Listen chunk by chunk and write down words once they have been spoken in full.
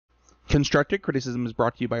Constructed Criticism is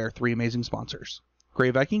brought to you by our three amazing sponsors, Grey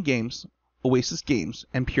Viking Games, Oasis Games,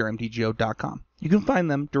 and PureMTGO.com. You can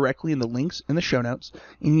find them directly in the links in the show notes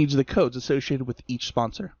and use the codes associated with each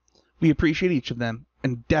sponsor. We appreciate each of them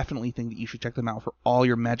and definitely think that you should check them out for all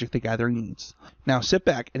your Magic the Gathering needs. Now sit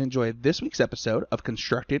back and enjoy this week's episode of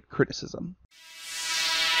Constructed Criticism.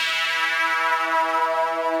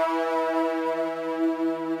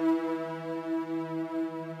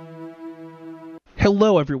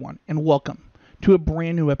 Hello everyone, and welcome to a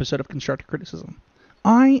brand new episode of Constructed Criticism.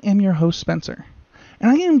 I am your host, Spencer,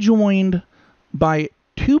 and I am joined by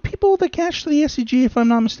two people that cashed the SCG, if I'm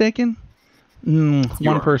not mistaken.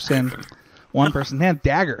 One person. They had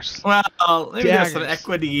daggers. Well, maybe there's some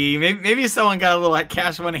equity. Maybe someone got a little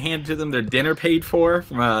cash money handed to them, their dinner paid for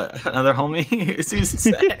from another homie, who's used to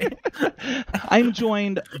say. I'm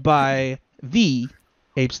joined by the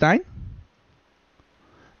Abe Stein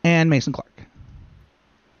and Mason Clark.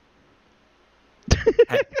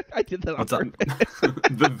 I did that on purpose.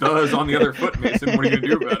 The is on the other foot, Mason. What are you going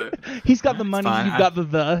to do about it? He's got the money, you've got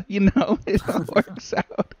the, it all works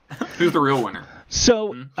out. Who's the real winner?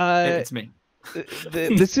 So, it's me.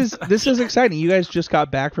 This is exciting. You guys just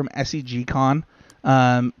got back from SCG Con,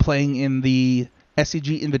 playing in the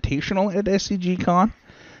SCG Invitational at SCG Con,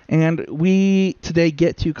 and we today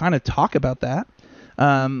get to kind of talk about that.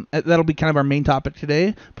 That'll be kind of our main topic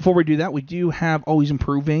today. Before we do that, we do have Always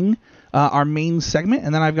Improving, our main segment,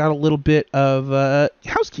 and then I've got a little bit of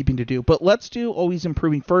housekeeping to do. But let's do Always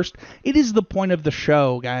Improving first. It is the point of the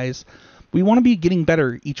show, guys. We want to be getting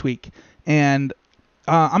better each week, and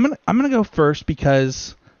I'm gonna go first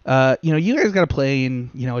because you guys got to play in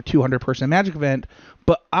a 200-person Magic event,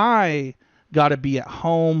 but I got to be at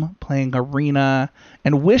home playing Arena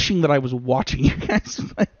and wishing that I was watching you guys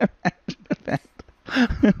play a Magic event.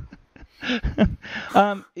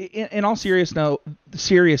 In all seriousness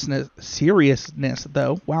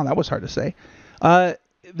though, wow, that was hard to say.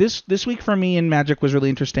 This week for me in Magic was really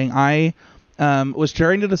interesting. I was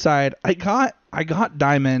trying to decide. I got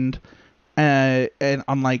Diamond and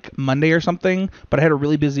on like Monday or something, but I had a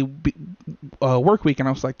really busy work week, and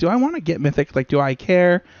I was like, do I want to get Mythic? Like, do I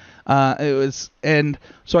care? So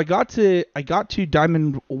I got to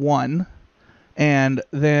Diamond 1, and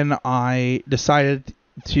then I decided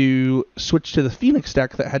to switch to the Phoenix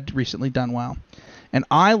deck that had recently done well. And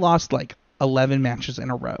I lost like 11 matches in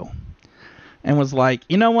a row. And was like,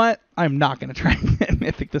 you know what? I'm not going to try and get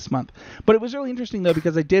Mythic this month. But it was really interesting though,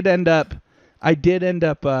 because I did end up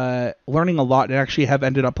learning a lot, and actually have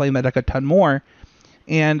ended up playing that deck a ton more.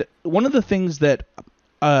 And one of the things that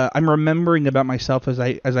I'm remembering about myself as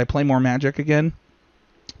I play more Magic again,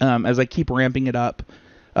 as I keep ramping it up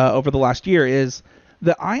over the last year, is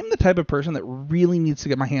that I am the type of person that really needs to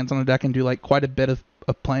get my hands on a deck and do like quite a bit of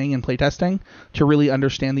playing and playtesting to really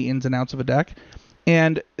understand the ins and outs of a deck.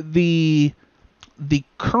 And the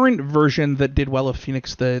current version that did well of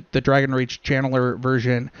Phoenix, the Dragon Rage Channeler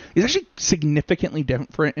version, is actually significantly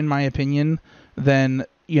different in my opinion than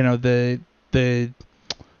the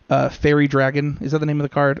Fairy Dragon, is that the name of the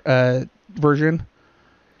card, version?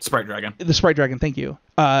 Sprite Dragon. The Sprite Dragon, thank you.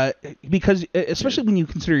 Because especially when you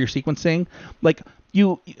consider your sequencing, like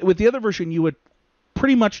with the other version, you would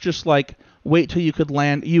pretty much just like wait till you could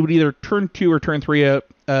land. You would either turn 2 or turn 3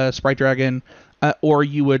 Sprite Dragon, or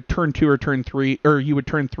you would turn 2 or turn 3, or you would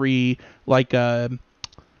turn 3 like the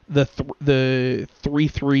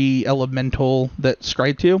 3/3 elemental that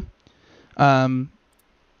Scry 2. And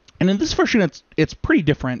in this version, it's pretty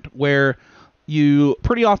different, where you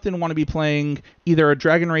pretty often want to be playing either a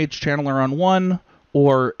Dragon Rage Channeler on 1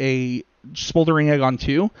 or a Smoldering Egg on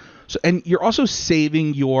 2. So, and you're also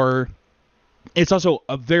saving your... It's also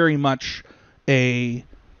a very much a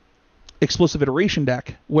explosive iteration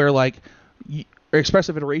deck, where like... or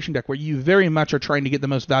expressive iteration deck, where you very much are trying to get the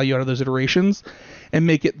most value out of those iterations and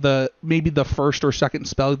make it maybe the first or second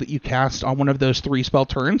spell that you cast on one of those 3 spell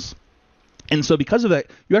turns. And so because of that,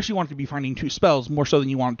 you actually want to be finding 2 spells more so than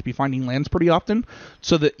you want to be finding lands pretty often,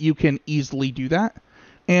 so that you can easily do that.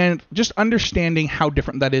 And just understanding how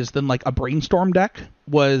different that is than like a Brainstorm deck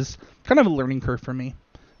was kind of a learning curve for me.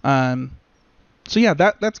 So yeah,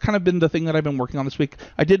 that's kind of been the thing that I've been working on this week.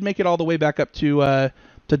 I did make it all the way back up to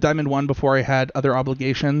Diamond 1 before I had other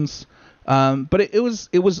obligations. But it was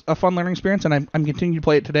a fun learning experience, and I'm continuing to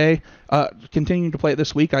play it today. Continuing to play it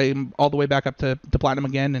this week. I'm all the way back up to Platinum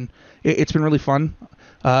again, and it's been really fun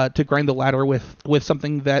to grind the ladder with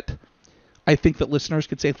something that I think that listeners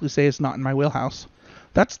could safely say is not in my wheelhouse.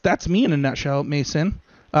 That's me in a nutshell, Mason.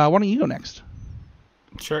 Why don't you go next?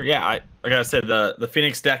 Sure. Yeah. Like I said, the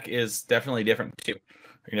Phoenix deck is definitely different too.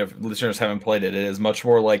 if listeners haven't played it, it is much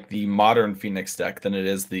more like the modern Phoenix deck than it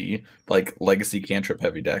is the like legacy cantrip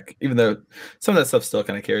heavy deck. Even though some of that stuff still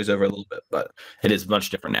kind of carries over a little bit, but it is much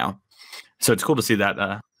different now. So it's cool to see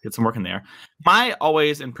that get some work in there. My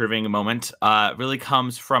always improving moment really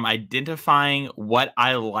comes from identifying what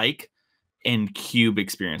I like in cube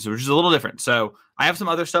experience, which is a little different. So I have some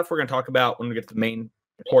other stuff we're going to talk about when we get to the main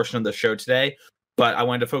portion of the show today, but I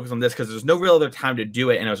wanted to focus on this because there's no real other time to do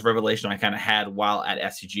it, and it was a revelation I kind of had while at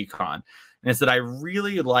SCG Con, and it's that I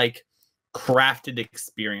really like crafted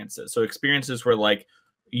experiences. So experiences where like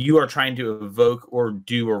you are trying to evoke or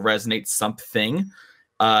do or resonate something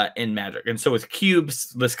in Magic. And so with cubes,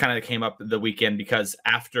 this kind of came up the weekend because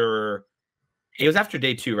after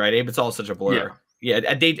day 2, right, Abe? It's all such a blur. Yeah,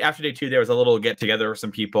 after day 2, there was a little get together with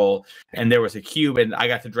some people, and there was a cube, and I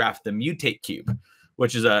got to draft the Mutate cube,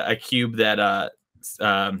 which is a cube that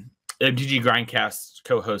MTG Grindcast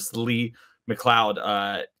co-host Lee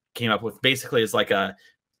McLeod came up with. Basically, it's like a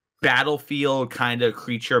battlefield kind of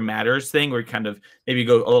creature matters thing where you kind of maybe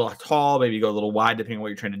go a little tall, maybe you go a little wide, depending on what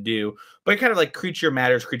you're trying to do, but kind of like creature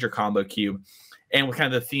matters, creature combo cube, and with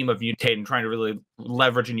kind of the theme of Mutate and trying to really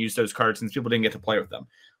leverage and use those cards since people didn't get to play with them.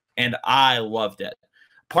 And I loved it.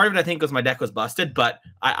 Part of it, I think, was my deck was busted, but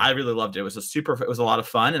I really loved it. It was a lot of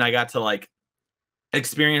fun, and I got to like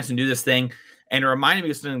experience and do this thing. And it reminded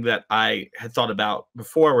me of something that I had thought about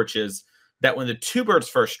before, which is that when the Two Birds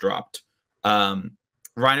first dropped, Ryan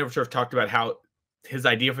Overturf talked about how his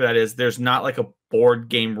idea for that is there's not like a board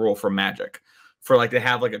game rule for Magic for like to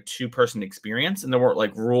have like a 2-person experience, and there weren't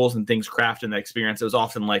like rules and things crafted in that experience. It was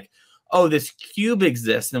often like, oh, this cube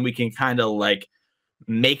exists, and we can kind of like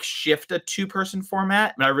makeshift a 2-person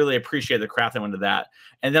format, and I really appreciate the craft that went into that.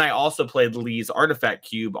 And then I also played Lee's Artifact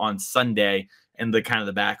Cube on Sunday in the kind of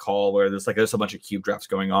the back hall where there's a bunch of cube drafts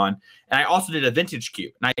going on. And I also did a Vintage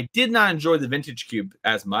Cube, and I did not enjoy the Vintage Cube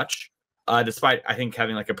as much, despite I think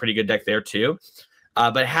having like a pretty good deck there too.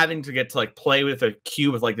 But having to get to like play with a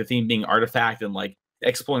cube with like the theme being Artifact and like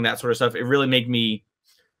exploring that sort of stuff, it really made me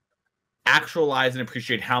actualize and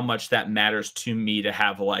appreciate how much that matters to me to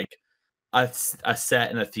have like a set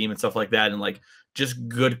and a theme and stuff like that, and like just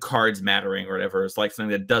good cards mattering or whatever is like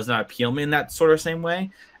something that does not appeal me in that sort of same way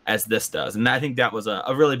as this does. And I think that was a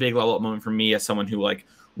really big level up moment for me as someone who like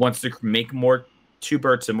wants to make more Two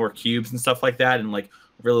Birds and more cubes and stuff like that, and like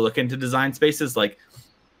really look into design spaces, like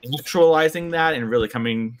actualizing that and really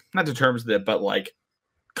coming not to terms with it, but like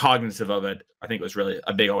cognitive of it. I think it was really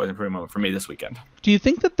a big always improving moment for me this weekend. Do you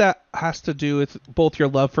think that has to do with both your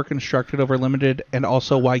love for constructed over limited and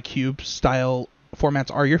also why cube style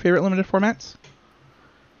formats are your favorite limited formats?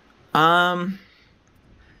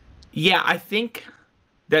 Yeah, I think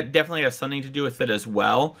that definitely has something to do with it as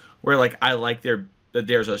well, where like I like that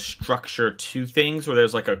there's a structure to things, where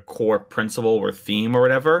there's like a core principle or theme or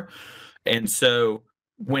whatever. And so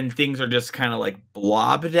when things are just kind of like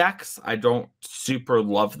blob decks, I don't super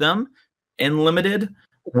love them in limited,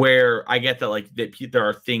 where I get that like that there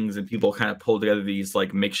are things and people kind of pull together these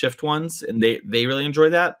like makeshift ones, and they really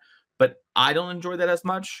enjoy that, but I don't enjoy that as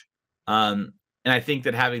much. And I think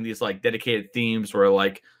that having these like dedicated themes where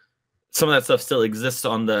like some of that stuff still exists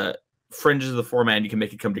on the fringes of the format and you can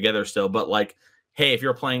make it come together still, but like, hey, if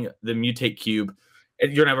you're playing the Mutate Cube,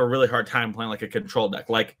 you're gonna have a really hard time playing like a control deck.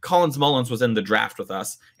 Like Collins Mullins was in the draft with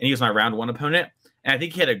us, and he was my round 1 opponent, and I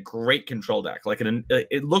think he had a great control deck. Like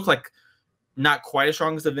it looked like not quite as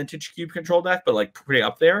strong as the Vintage Cube control deck, but like pretty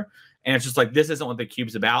up there. And it's just like, this isn't what the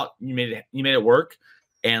cube's about. You made it work,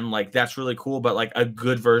 and like that's really cool. But like a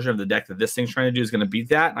good version of the deck that this thing's trying to do is gonna beat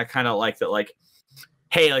that. And I kind of like that. Like,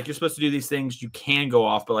 hey, like you're supposed to do these things, you can go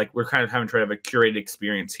off, but like we're kind of having to have a curated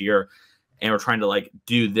experience here. And we're trying to like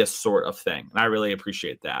do this sort of thing. And I really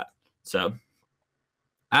appreciate that. So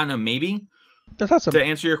I don't know, maybe that's awesome. To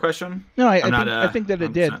answer your question. No, I think that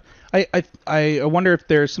it did. I wonder if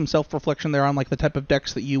there's some self-reflection there on like the type of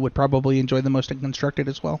decks that you would probably enjoy the most in constructed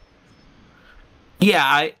as well.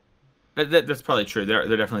 Yeah, that's probably true. There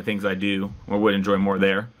are definitely things I do or would enjoy more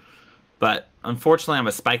there. But unfortunately, I'm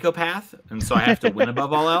a psychopath, and so I have to win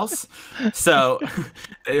above all else. So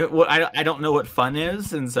I don't know what fun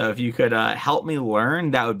is, and so if you could help me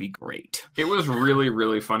learn, that would be great. It was really,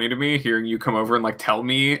 really funny to me hearing you come over and like tell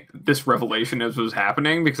me this revelation as was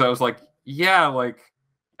happening, because I was like, yeah, like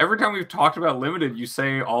every time we've talked about limited, you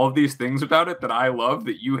say all of these things about it that I love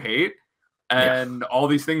that you hate, and all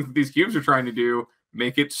these things that these cubes are trying to do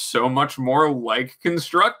make it so much more like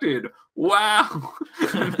constructed. Wow.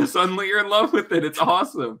 Suddenly you're in love with it. It's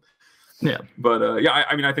awesome. Yeah. But yeah,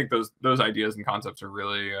 I mean, I think those ideas and concepts are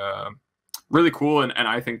really really cool, and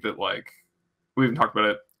I think that like we even talked about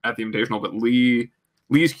it at the Invitational, but Lee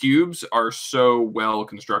Lee's cubes are so well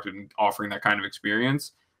constructed and offering that kind of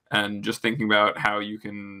experience. And just thinking about how you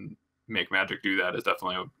can make Magic do that is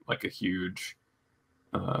definitely like a huge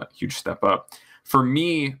step up. For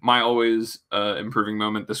me, my always improving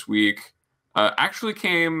moment this week actually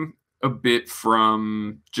came a bit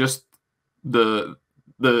from just the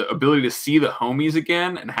ability to see the homies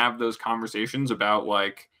again and have those conversations about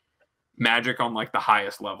like Magic on like the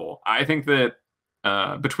highest level. I think that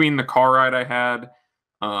between the car ride I had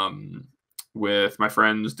with my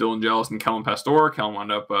friends Dylan Jealous and Kellen Pastor, Kellen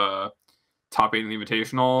wound up top 8 in the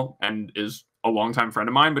Invitational and is a longtime friend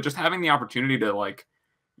of mine, but just having the opportunity to like,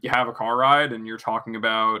 you have a car ride and you're talking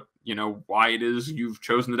about, you know, why it is you've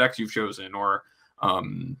chosen the decks you've chosen, or,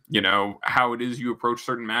 you know, how it is you approach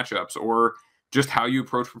certain matchups, or just how you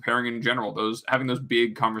approach preparing in general. Having those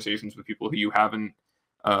big conversations with people who you haven't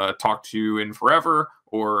talked to in forever,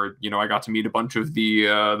 or, you know, I got to meet a bunch of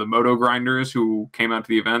the Moto grinders who came out to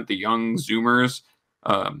the event, the young Zoomers,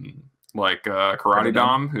 like Karate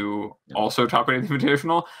Dom, who also top 8 the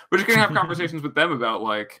Invitational. We're just gonna have conversations with them about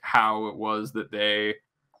like how it was that they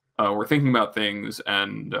were thinking about things,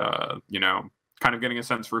 and you know, kind of getting a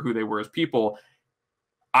sense for who they were as people.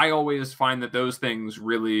 I always find that those things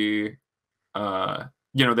really,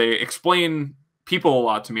 you know, they explain people a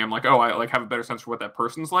lot to me. I'm like, oh, I like have a better sense for what that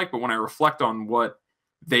person's like. But when I reflect on what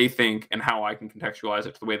they think and how I can contextualize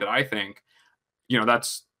it to the way that I think, you know,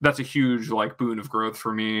 that's a huge like boon of growth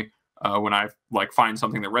for me when I like find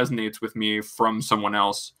something that resonates with me from someone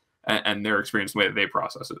else and their experience, the way that they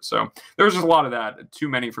process it. So there's just a lot of that. Too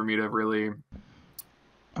many for me to really,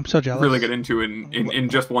 I'm so jealous. Really get into in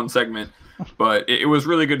just one segment. But it was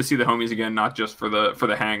really good to see the homies again, not just for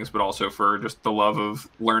the hangs, but also for just the love of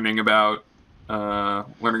learning about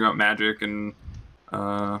Magic and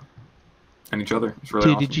each other. It's really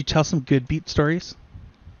Dude, awesome. Did you tell some good beat stories?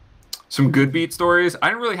 Some good beat stories? I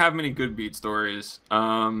didn't really have many good beat stories.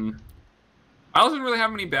 I also didn't really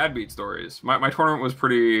have many bad beat stories. My tournament was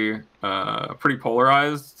pretty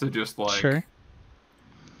polarized to just like sure.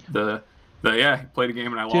 Played a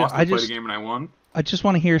game and I lost. Played a game and I won. I just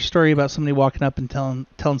want to hear a story about somebody walking up and telling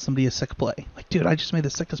somebody a sick play. Like, dude, I just made the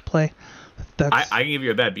sickest play. I can give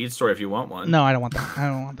you a bad beat story if you want one. No, I don't want that. I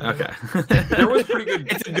don't want that. Okay. There was pretty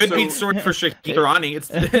good. It's a good beat story for Shakirani. It's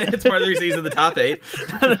part of the reason he's in the top 8.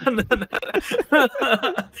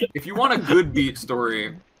 If you want a good beat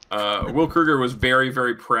story, Will Kruger was very,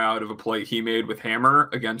 very proud of a play he made with Hammer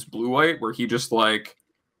against Blue White, where he just like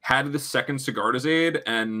had the second Sigardazade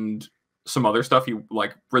and some other stuff he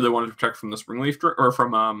like really wanted to protect from the Springleaf or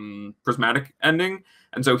from Prismatic Ending,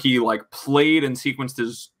 and so he like played and sequenced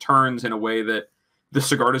his turns in a way that the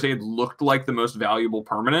Sigardazade looked like the most valuable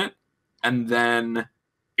permanent, and then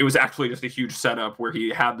it was actually just a huge setup where he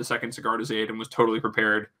had the second Sigardazade and was totally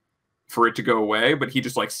prepared for it to go away, but he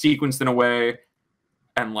just like sequenced in a way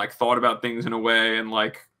and like thought about things in a way and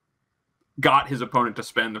like got his opponent to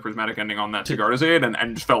spend the Prismatic Ending on that Sigardazade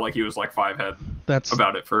and just felt like he was like 5-head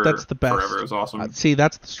about it for that's the best. Forever. It was awesome. See,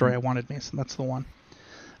 that's the story I wanted, Mason. That's the one.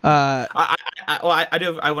 I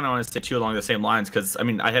want to say too along the same lines, because I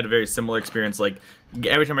mean I had a very similar experience. Like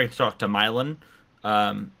every time I talk to Mylan,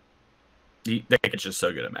 the kid's just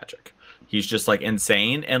so good at Magic. He's just like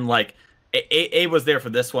insane, and like A was there for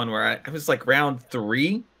this one where I was like round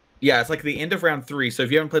 3. Yeah, it's like the end of round 3. So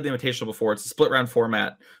if you haven't played the Invitational before, it's a split round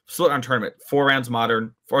format, split round tournament, 4 rounds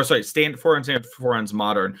modern, 4 rounds standard, 4 rounds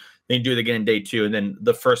modern. Then you do it again in day 2, and then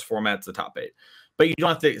the first format's the top 8. But you don't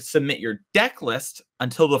have to submit your deck list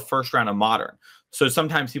until the first round of modern. So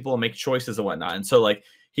sometimes people will make choices and whatnot. And so like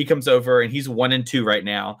he comes over and he's 1 and 2 right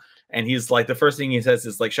now, and he's like, the first thing he says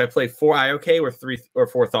is like, should I play 4 IOK or 3 or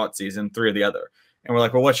 4 Thoughtseize and 3 of the other? And we're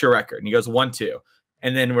like, well, what's your record? And he goes 1-2,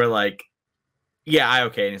 and then we're like, yeah,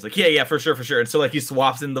 IOK. And he's like, yeah, for sure. And so like he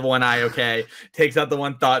swaps in the 1 IOK, takes out the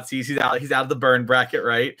 1 Thoughtseize. He's out of the burn bracket,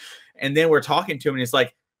 right? And then we're talking to him, and he's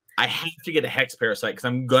like, I have to get a Hex Parasite because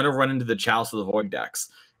I'm gonna run into the Chalice of the Void decks.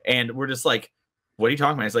 And we're just like, what are you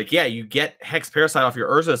talking about? He's like, yeah, you get Hex Parasite off your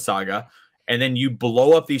Urza Saga, and then you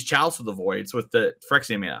blow up these Chalice of the Voids with the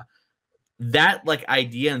Phyrexian mana. That like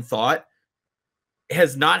idea and thought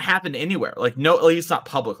has not happened anywhere. Like, no, at least not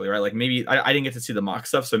publicly, right? Like maybe I didn't get to see the mock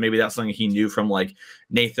stuff, so maybe that's something he knew from like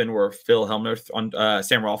Nathan or Phil Helmuth on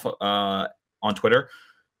Sam Rolfe on Twitter.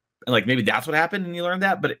 And like maybe that's what happened and you learned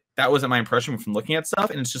that, but that wasn't my impression from looking at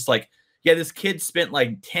stuff. And it's just like, yeah, this kid spent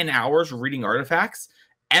like 10 hours reading artifacts.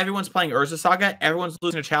 Everyone's playing Urza Saga, everyone's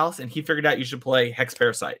losing a Chalice, and he figured out you should play Hex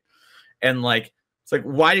Parasite. And like, it's like,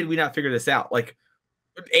 why did we not figure this out? Like,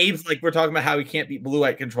 Abe's like, we're talking about how we can't beat blue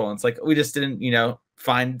white control. And it's like, we just didn't,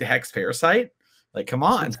 find the Hex Parasite. Like, come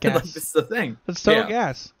on. Like, this is the thing. That's total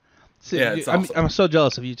gas. So, Yeah, it's awesome. I'm so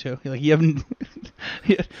jealous of you two. Like you haven't.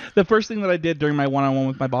 The first thing that I did during my one-on-one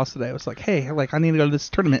with my boss today was like, hey, like I need to go to this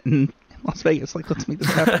tournament in Las Vegas. Like, let's make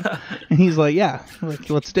this happen. And he's like, yeah, like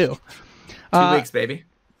let's do. 2 weeks, baby.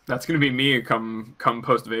 That's gonna be me come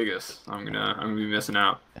post Vegas. I'm gonna be missing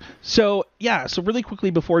out. So yeah, so really quickly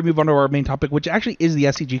before we move on to our main topic, which actually is the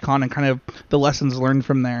SCG Con and kind of the lessons learned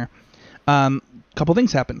from there. Couple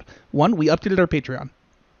things happened. One, we updated our Patreon,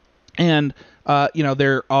 and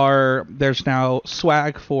there's now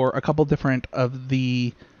swag for a couple different of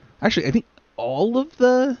the, actually I think all of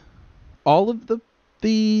the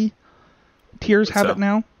tiers have it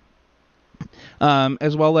now,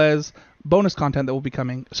 as well as bonus content that will be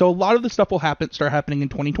coming. So a lot of the stuff will start happening in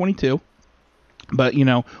 2022, but we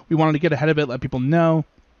wanted to get ahead of it, let people know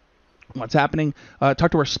what's happening.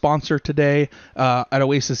 Talked to our sponsor today at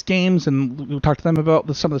Oasis Games, and we talked to them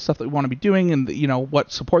about some of the stuff that we want to be doing and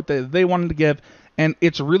what support they wanted to give, and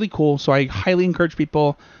it's really cool. So I highly encourage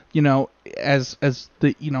people, as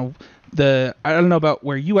the I don't know about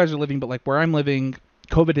where you guys are living, but like where I'm living,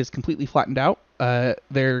 COVID is completely flattened out.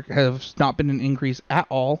 There has not been an increase at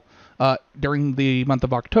all during the month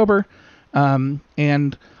of October,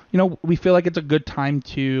 and we feel like it's a good time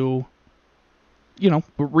to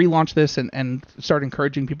relaunch this and start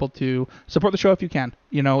encouraging people to support the show if you can.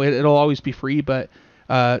 It'll always be free, but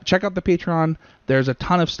check out the Patreon. There's a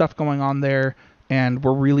ton of stuff going on there, and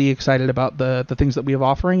we're really excited about the things that we have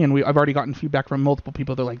offering. And I've already gotten feedback from multiple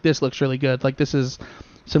people. They're like, this looks really good. Like, this is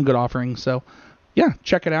some good offerings. So yeah,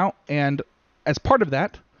 check it out. And as part of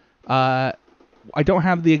that, I don't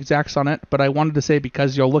have the exacts on it, but I wanted to say,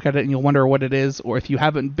 because you'll look at it and you'll wonder what it is, or if you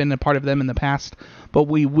haven't been a part of them in the past, but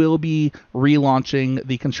we will be relaunching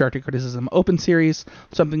the Constructive Criticism Open Series,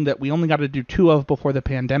 something that we only got to do 2 of before the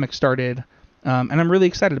pandemic started, and I'm really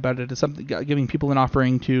excited about it. It's something giving people an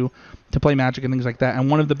offering to play Magic and things like that, and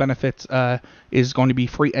one of the benefits is going to be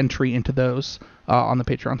free entry into those on the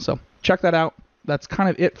Patreon, so check that out. That's kind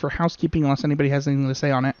of it for housekeeping, unless anybody has anything to say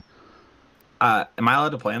on it. Am I allowed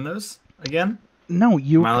to play on those again? No,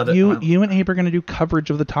 you and Abe are going to do coverage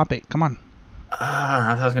of the topic. Come on. I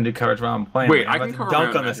thought I was going to do coverage while I'm playing. Wait, I can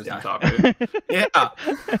dunk on this guy. Yeah,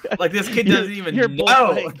 like this kid doesn't even know.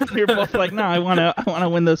 You're both like, no, I want to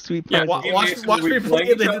win those sweet prizes. Yeah, watch me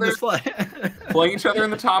play. They did this play. Playing each other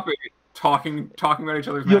in the topic, talking about each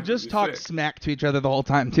other's. You'll just talk smack to each other the whole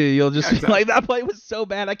time too. You'll just be like, that play was so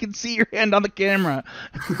bad, I can see your hand on the camera.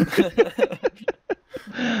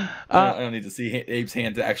 I don't need to see Abe's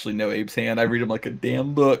hand to actually know Abe's hand. I read him like a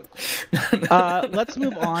damn book. Let's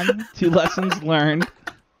move on to lessons learned.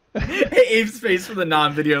 Abe's face for the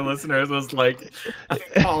non-video listeners was like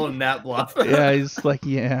calling that bluff. Yeah, he's like,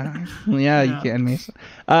 yeah, you can, Mason.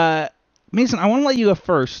 Mason, I want to let you go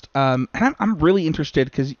first. And I'm really interested,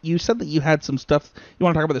 because you said that you had some stuff you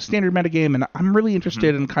want to talk about the standard metagame, and I'm really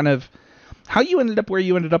interested in kind of how you ended up where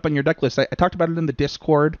you ended up on your deck list. I talked about it in the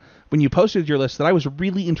Discord when you posted your list, that I was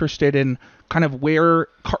really interested in kind of where,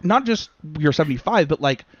 not just your 75, but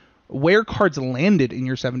like where cards landed in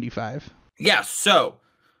your 75. Yeah, so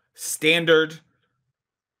standard.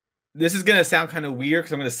 This is going to sound kind of weird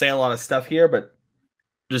because I'm going to say a lot of stuff here, but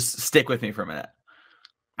just stick with me for a minute.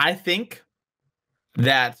 I think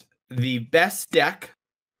that the best deck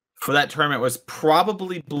for that tournament was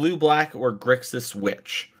probably Blue-Black or Grixis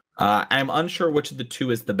Witch. I'm unsure which of the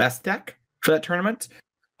two is the best deck for that tournament,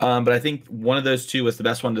 but I think one of those two was the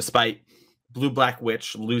best one, despite Blue-Black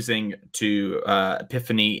Witch losing to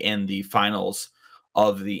Epiphany in the finals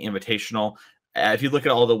of the Invitational. If you look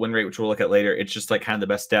at all the win rate, which we'll look at later, it's just like kind of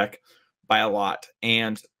the best deck by a lot.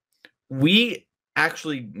 And we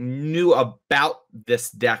actually knew about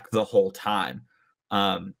this deck the whole time.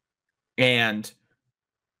 And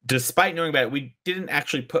despite knowing about it, we didn't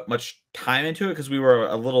actually put much time into it because we were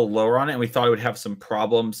a little lower on it, and we thought it would have some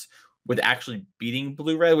problems with actually beating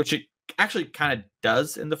Blue-Red, which it actually kind of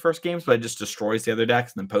does in the first games, but it just destroys the other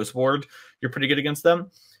decks, and then post-board, you're pretty good against them.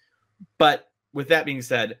 But with that being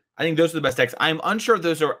said, I think those are the best decks. I'm unsure if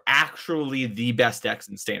those are actually the best decks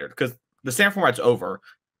in Standard, because the Standard format's over.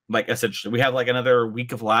 Like essentially, we have like another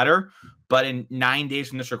week of ladder, but in 9 days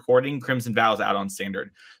from this recording, Crimson Vow is out on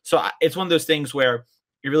Standard. So it's one of those things where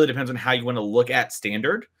it really depends on how you want to look at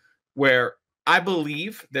Standard, where I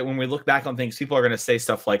believe that when we look back on things, people are going to say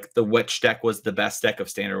stuff like the Witch deck was the best deck of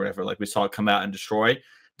Standard or whatever, like we saw it come out and destroy.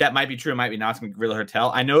 That might be true, it might be not. It's going to be really hard to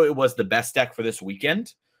tell. I know it was the best deck for this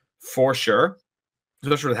weekend, for sure,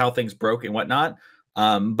 especially with how things broke and whatnot.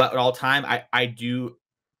 But at all time, I do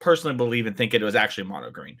personally believe and think it was actually mono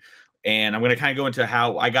green. And I'm going to kind of go into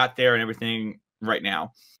how I got there and everything right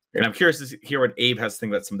now. And I'm curious to hear what Abe has to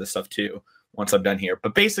think about some of this stuff too. once I'm done here.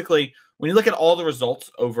 But basically, when you look at all the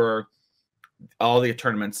results over all the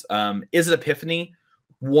tournaments, Izzet Epiphany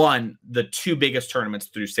won the 2 biggest tournaments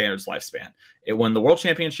through Standard's lifespan. It won the World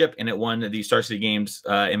Championship and it won the Star City Games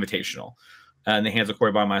Invitational in the hands of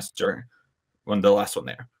Corey Baumeister, won the last one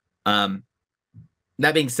there.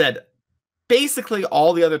 That being said, basically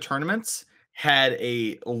all the other tournaments had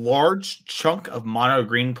a large chunk of mono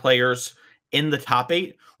green players in the top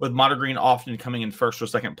 8, with mono green often coming in first or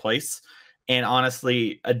second place. And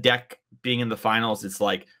honestly, a deck being in the finals, it's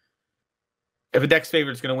like, if a deck's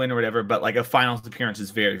favorite is going to win or whatever, but like a finals appearance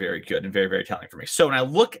is very, very good and very, very telling for me. So when I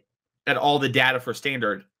look at all the data for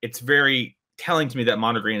Standard, it's very telling to me that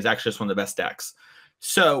mono green is actually just one of the best decks.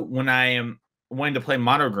 So when I am wanting to play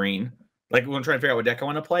mono green, like when I'm trying to figure out what deck I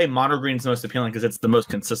want to play, mono green is the most appealing because it's the most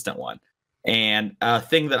consistent one. And a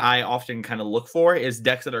thing that I often kind of look for is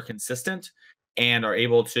decks that are consistent and are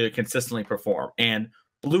able to consistently perform. And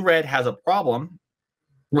blue-red has a problem,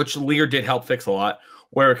 which Lear did help fix a lot,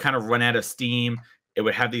 where it kind of run out of steam. It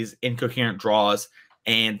would have these incoherent draws,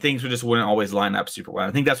 and things just wouldn't always line up super well.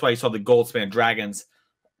 I think that's why you saw the Goldspan Dragons.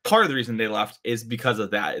 Part of the reason they left is because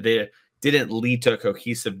of that. They didn't lead to a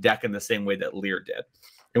cohesive deck in the same way that Lear did.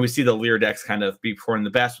 And we see the Lear decks kind of be performing the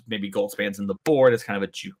best with maybe Goldspans in the board as kind of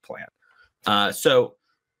a juke plan. So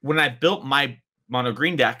when I built my mono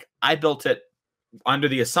green deck, I built it under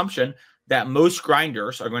the assumption that most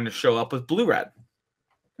grinders are going to show up with blue-red,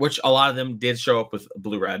 which a lot of them did show up with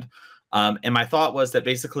blue-red. And my thought was that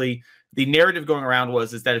basically the narrative going around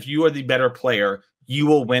is that if you are the better player, you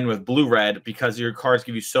will win with blue-red because your cards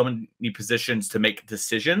give you so many positions to make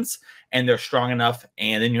decisions, and they're strong enough,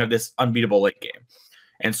 and then you have this unbeatable late game.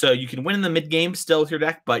 And so you can win in the mid game still with your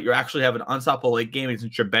deck, but you actually have an unstoppable late game, and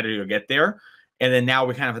since you're better, you'll get there. And then now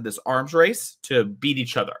we kind of have this arms race to beat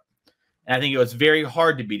each other. And I think it was very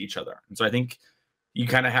hard to beat each other. And so I think you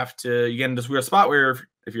kind of have to, you get in this weird spot where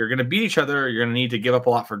if you're going to beat each other, you're going to need to give up a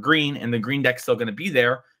lot for green, and the green deck's still going to be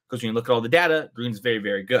there because when you look at all the data, green's very,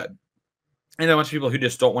 very good. And there are a bunch of people who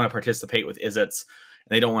just don't want to participate with Izzets, and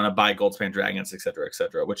they don't want to buy Goldspan Dragons, et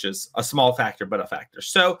cetera, which is a small factor, but a factor.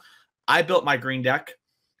 So I built my green deck,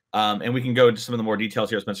 and we can go into some of the more details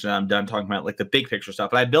here as mentioned. I'm done talking about like the big picture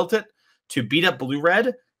stuff, but I built it to beat up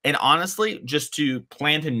blue-red, and honestly, just to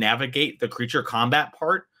plan to navigate the creature combat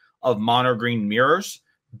part of mono green mirrors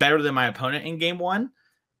better than my opponent in game 1,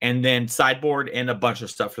 and then sideboard and a bunch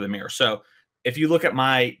of stuff for the mirror. So if you look at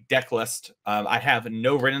my deck list, I have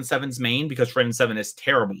no Wrenn and 7's main because Wrenn and 7 is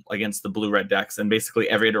terrible against the blue-red decks and basically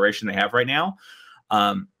every iteration they have right now.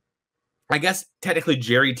 I guess technically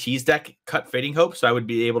Jerry T's deck cut Fading Hope, so I would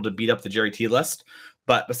be able to beat up the Jerry T list.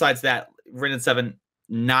 But besides that, Wrenn and 7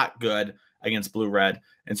 not good against blue-red.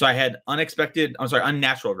 And so I had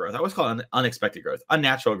unnatural growth. I always call it unexpected growth.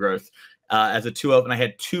 Unnatural growth as a 2-of, and I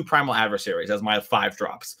had 2 Primal Adversaries as my 5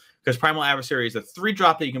 drops. Because Primal Adversary is a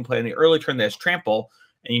 3-drop that you can play in the early turn that has Trample,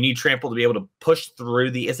 and you need Trample to be able to push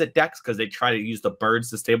through the Izzet decks because they try to use the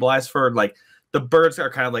birds to stabilize for, like, the birds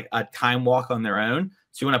are kind of like a time walk on their own.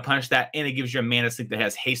 So you want to punish that, and it gives you a mana sink that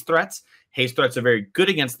has haste threats. Haste threats are very good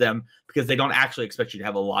against them because they don't actually expect you to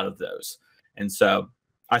have a lot of those. And so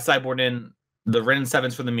I sideboard in the Wrenn and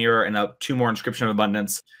 7s for the mirror and 2 more Inscription of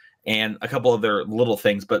Abundance and a couple other little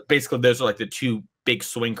things. But basically, those are like the 2 big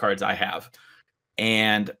swing cards I have.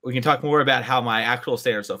 And we can talk more about how my actual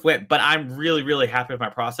standard stuff went. But I'm really, really happy with my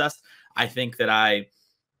process. I think that I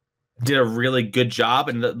did a really good job.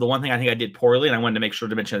 And the one thing I think I did poorly, and I wanted to make sure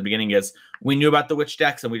to mention at the beginning, is we knew about the witch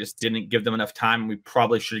decks and we just didn't give them enough time. We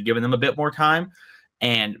probably should have given them a bit more time.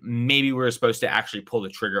 And maybe we were supposed to actually pull the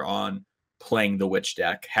trigger on playing the witch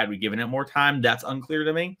deck. Had we given it more time, that's unclear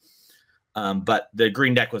to me. But the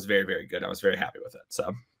green deck was very, very good. I was very happy with it.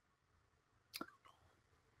 So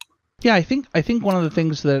yeah, I think one of the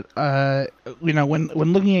things that when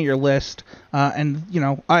looking at your list, and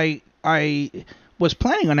I was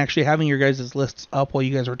planning on actually having your guys' lists up while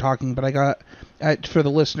you guys were talking, but I got for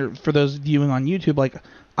those viewing on YouTube, like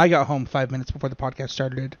I got home 5 minutes before the podcast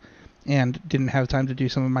started and didn't have time to do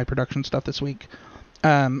some of my production stuff this week.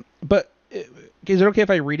 But is it okay if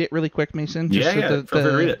I read it really quick, Mason? Just so feel free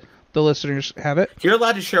to read it. The listeners have it. You're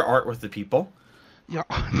allowed to share art with the people. Yeah.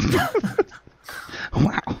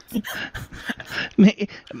 Wow.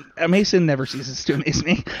 Mason never ceases to amaze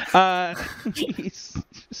me. He's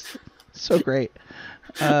so great.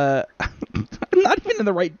 I'm not even in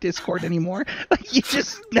the right Discord anymore. Like, you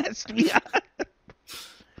just messed me up.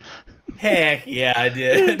 Heck yeah, I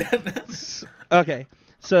did. Okay.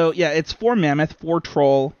 So, yeah, it's 4 Mammoth, 4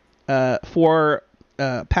 Troll, 4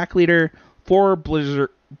 Pack Leader, 4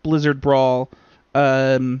 Blizzard Brawl,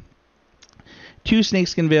 2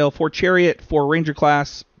 Snakeskin Veil, 4 Chariot, 4 Ranger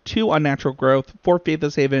Class, 2 Unnatural Growth, 4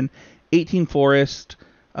 Faithless Haven, 18 Forest,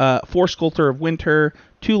 4 Sculptor of Winter,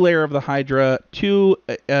 2 Lair of the Hydra, 2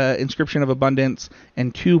 Inscription of Abundance,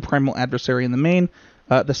 and 2 Primal Adversary in the main.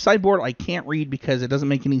 The sideboard I can't read because it doesn't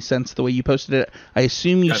make any sense the way you posted it. I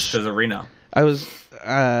assume you. That's because Arena. I was.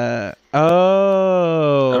 Arena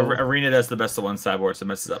does the best of one sideboard, so it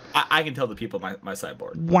messes up. I can tell the people my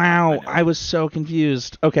sideboard. Wow, I was so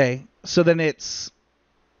confused. Okay, so then it's.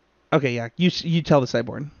 Okay, yeah, you tell the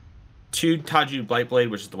sideboard. 2 Taju Blightblade,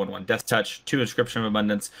 which is the 1/1 Death Touch, 2 Inscription of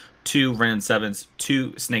Abundance, 2 Wrenn and Sevens,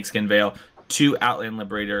 2 Snakeskin Veil, 2 Outland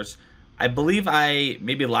Liberators. I believe I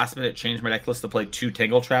maybe last minute changed my deck list to play 2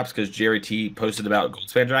 Tangle Traps because Jerry T posted about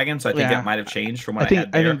Goldspan Dragon, so I think that might have changed from what I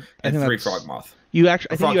had there. And 3 Frogmoth.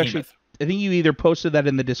 I think you either posted that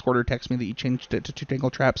in the Discord or texted me that you changed it to 2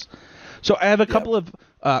 Tangle Traps. So I have a couple of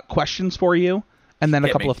questions for you, and then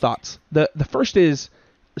a couple of thoughts. The first is,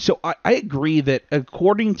 so I agree that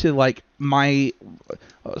according to like my,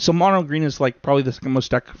 so Mono Green is like probably the second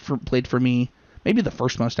most deck played for me, maybe the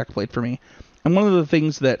first most deck played for me. And one of the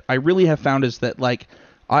things that I really have found is that, like,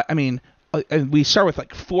 I mean, we start with,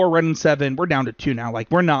 like, 4 Wrenn and 7. We're down to 2 now.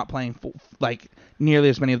 Like, we're not playing, like, nearly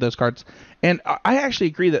as many of those cards. And I actually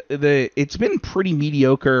agree that it's been pretty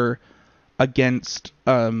mediocre against,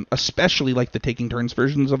 especially, like, the Taking Turns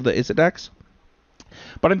versions of the Izzet decks.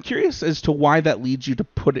 But I'm curious as to why that leads you to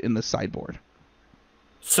put it in the sideboard.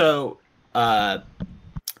 So,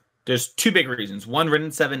 there's 2 big reasons. One, Wrenn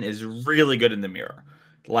and 7 is really good in the mirror.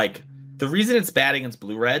 Like, the reason it's bad against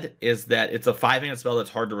blue-red is that it's a 5-mana spell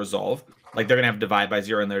that's hard to resolve. Like, they're going to have Divide by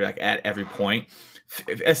 0 in their deck at every point.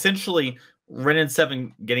 Essentially, Wrenn and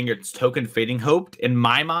 7 getting its token Fading Hope, in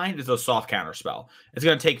my mind, is a soft counter spell. It's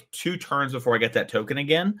going to take 2 turns before I get that token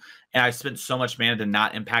again, and I've spent so much mana to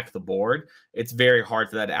not impact the board. It's very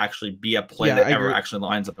hard for that to actually be a play that ever actually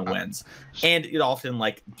lines up and wins. And it often,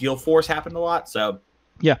 like, Deal Force happened a lot, so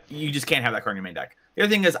yeah, you just can't have that card in your main deck. The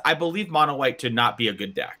other thing is, I believe Mono White to not be a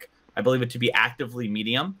good deck. I believe it to be actively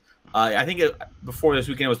medium. I think before this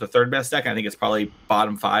weekend it was the 3rd best deck. I think it's probably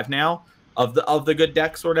bottom 5 now of the good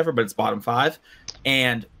decks or whatever, but it's bottom 5.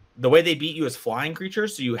 And the way they beat you is flying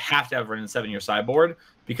creatures, so you have to have Wrenn and 7 in your sideboard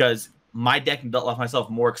because my deck left myself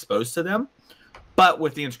more exposed to them. But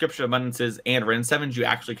with the Inscription of Abundances and Wrenn and 7s, you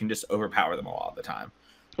actually can just overpower them a lot of the time.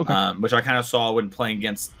 Okay. Which I kind of saw when playing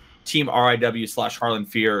against Team RIW/Harlan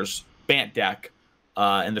Fear's Bant deck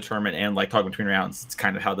in the tournament, and like talking between rounds, it's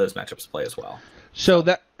kind of how those matchups play as well. So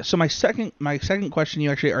my second question you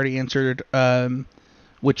actually already answered,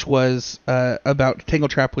 which was about Tangle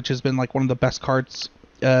Trap, which has been like one of the best cards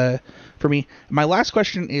for me. My last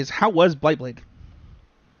question is, how was Blightblade?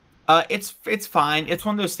 It's fine. It's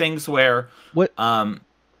one of those things where what can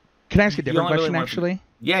I ask a different question actually?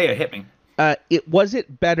 Yeah, hit me. Was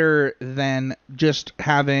it better than just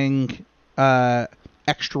having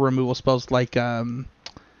extra removal spells like the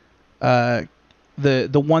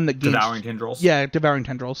one that gains Devouring Tendrils? Yeah, Devouring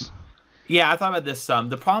Tendrils. Yeah, I thought about this.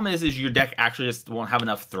 The problem is your deck actually just won't have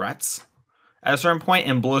enough threats at a certain point,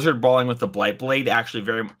 and Blizzard Brawling with the Blightblade actually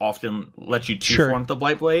very often lets you 2-form the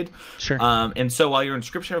Blightblade. Sure. And so while your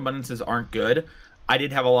Inscription of Abundances aren't good, I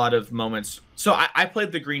did have a lot of moments. So I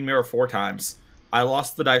played the Green Mirror 4 times. I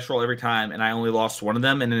lost the dice roll every time, and I only lost one of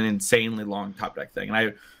them in an insanely long top deck thing. And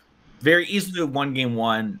I very easily won game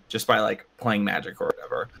 1 just by like playing Magic or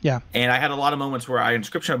whatever. Yeah. And I had a lot of moments where I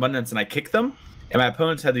Inscription of Abundance and I kicked them, and my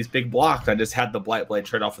opponents had these big blocks. I just had the Blightblade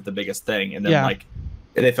trade off with the biggest thing, and then like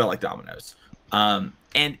they felt like dominoes. And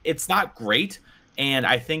it's not great. And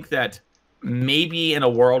I think that maybe in a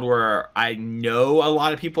world where I know a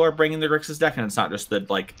lot of people are bringing the Grixis deck, and it's not just the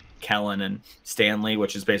like Kellen and Stanley,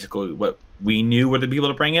 which is basically what we knew were the people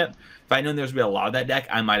to bring it. If I known there was going to be a lot of that deck,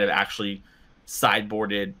 I might have actually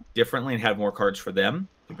sideboarded differently and had more cards for them,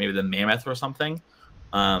 like maybe the Mammoth or something.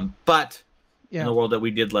 But in the world that we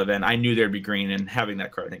did live in, I knew there'd be green, and having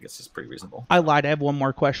that card, I think it's just pretty reasonable. I lied. I have one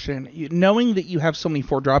more question. Knowing that you have so many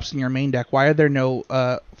 4-drops in your main deck, why are there no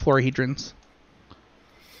Florahedrons?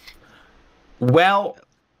 Well,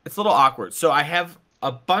 it's a little awkward. So I have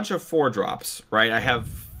a bunch of 4-drops, right? I have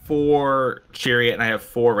 4 Chariot and I have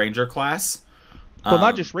 4 Ranger class. Well,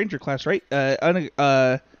 not just Ranger class, right?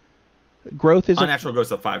 Growth is Unnatural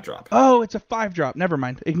Growth's a 5-drop. Oh, it's a 5-drop. Never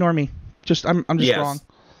mind. Ignore me. I'm just wrong.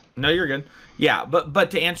 No, you're good. Yeah,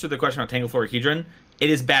 but to answer the question about Tangle Florahedron,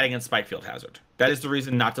 it is bad against Spikefield Hazard. That is the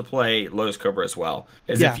reason not to play Lotus Cobra as well.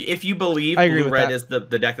 If you believe blue-red is the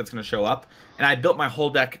deck that's going to show up, and I built my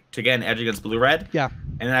whole deck to get an edge against blue-red. Yeah.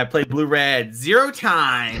 And then I played blue-red 0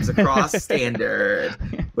 times across standard,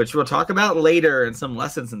 which we'll talk about later in some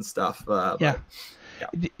lessons and stuff.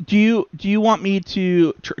 Do you want me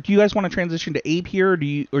to? Do you guys want to transition to Abe here, or do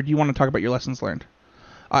you want to talk about your lessons learned?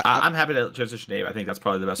 I'm happy to transition to Abe. I think that's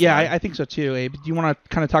probably the best. Yeah, I think so too, Abe. Do you want to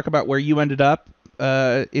kind of talk about where you ended up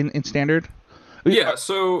in standard? Yeah,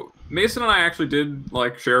 so Mason and I actually did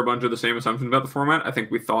like share a bunch of the same assumptions about the format. I think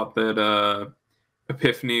we thought that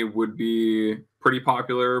Epiphany would be pretty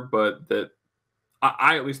popular, but that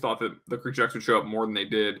I at least thought that the creature decks would show up more than they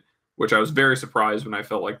did, which I was very surprised when I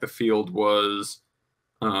felt like the field was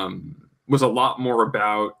a lot more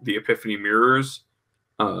about the Epiphany mirrors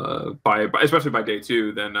especially by day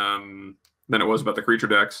 2 than it was about the creature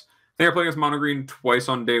decks. I think I played against Mono Green twice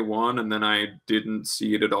on day 1, and then I didn't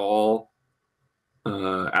see it at all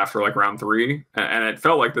after like round 3, and it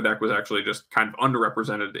felt like the deck was actually just kind of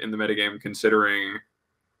underrepresented in the metagame, considering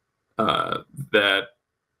that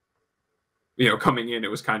coming in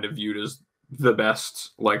it was kind of viewed as the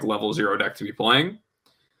best like level 0 deck to be playing.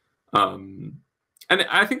 And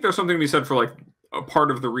I think there's something to be said for like a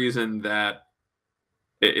part of the reason that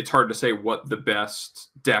it's hard to say what the best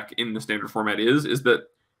deck in the standard format is that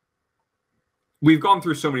we've gone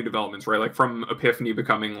through so many developments, right? Like from Epiphany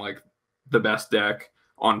becoming like the best deck,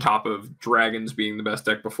 on top of Dragons being the best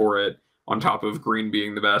deck before it, on top of Green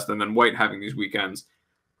being the best, and then White having these weekends.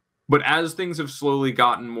 But as things have slowly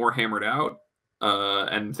gotten more hammered out,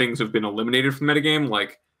 and things have been eliminated from the metagame,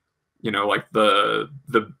 like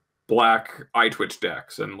the black eye twitch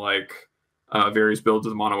decks and like various builds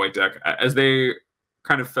of the mono white deck, as they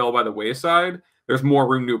kind of fell by the wayside, there's more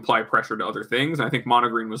room to apply pressure to other things. And I think mono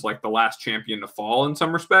green was like the last champion to fall in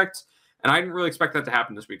some respects. And I didn't really expect that to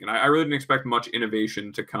happen this weekend. I really didn't expect much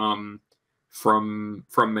innovation to come from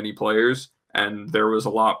many players. And there was a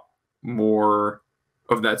lot more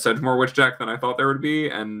of that Sedgemoor Witch deck than I thought there would be,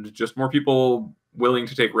 and just more people willing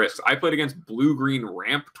to take risks. I played against blue-green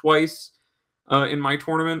ramp twice in my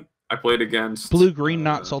tournament. I played against blue-green,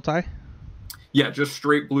 not Sultai. Yeah, just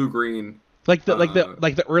straight blue-green. Like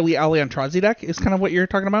the early Aliantrazi deck is kind of what you're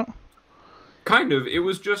talking about? Kind of. It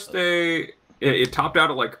was just it topped out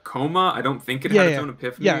at like Coma. I don't think it had its own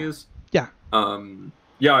epiphanies. Yeah.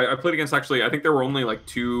 I played against, actually, I think there were only like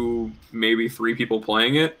 2, maybe 3 people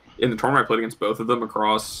playing it in the tournament. I played against both of them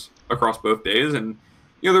across both days, and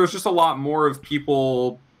there was just a lot more of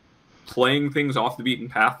people playing things off the beaten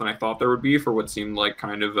path than I thought there would be for what seemed like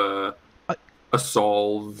kind of a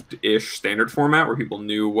solved-ish standard format where people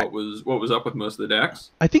knew what was up with most of the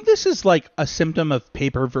decks. I think this is like a symptom of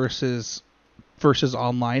paper versus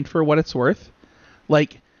online, for what it's worth.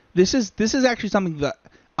 Like this is actually something that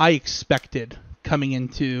I expected coming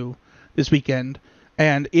into this weekend,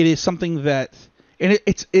 and it is something that, and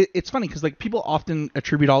it's funny because like people often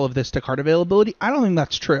attribute all of this to card availability. I don't think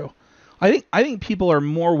that's true. I think people are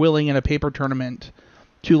more willing in a paper tournament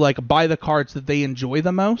to like buy the cards that they enjoy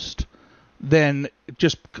the most than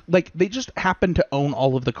just like they just happen to own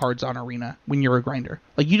all of the cards on Arena when you're a grinder.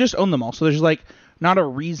 Like you just own them all, so there's like not a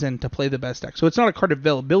reason to play the best deck. So it's not a card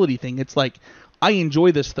availability thing. It's like I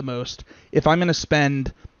enjoy this the most. If I'm going to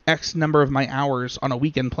spend X number of my hours on a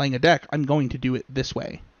weekend playing a deck, I'm going to do it this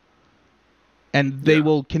way. And they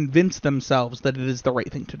will convince themselves that it is the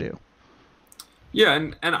right thing to do. Yeah,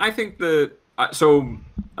 and I think that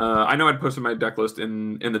I know I'd posted my deck list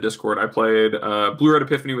in the Discord. I played Blue Red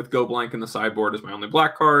Epiphany with Go Blank in the sideboard as my only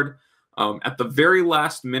black card. At the very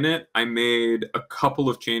last minute, I made a couple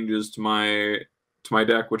of changes to my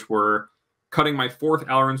deck, which were cutting my 4th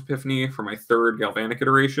Alrund's Epiphany for my 3rd Galvanic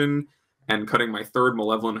iteration, and cutting my 3rd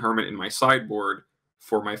Malevolent Hermit in my sideboard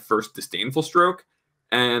for my 1st Disdainful Stroke.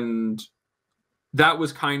 And that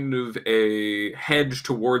was kind of a hedge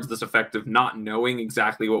towards this effect of not knowing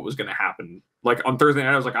exactly what was going to happen. Like on Thursday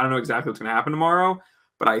night, I was like, I don't know exactly what's going to happen tomorrow,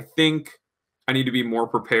 but I think I need to be more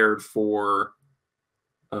prepared for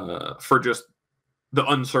just the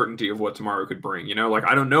uncertainty of what tomorrow could bring. Like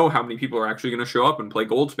I don't know how many people are actually going to show up and play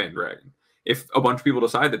Goldspan Dragon. If a bunch of people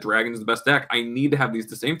decide that Dragon's the best deck, I need to have this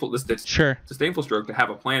Disdainful Stroke to have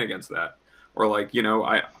a plan against that. Or like,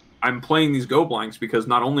 I'm playing these Go Blanks because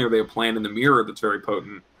not only are they a plan in the mirror that's very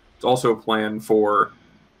potent, it's also a plan for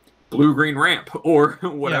blue-green ramp or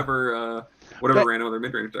whatever random other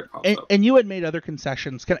mid-range deck pops up. And you had made other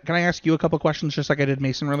concessions. Can I ask you a couple questions just like I did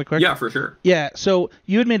Mason really quick? Yeah, for sure. Yeah, so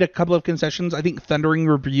you had made a couple of concessions. I think Thundering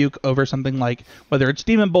Rebuke over something like, whether it's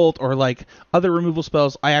Demon Bolt or like other removal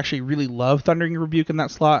spells, I actually really love Thundering Rebuke in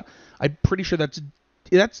that slot. I'm pretty sure that's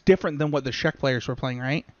different than what the Czech players were playing,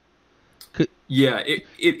 right? Yeah, it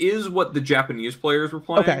is what the Japanese players were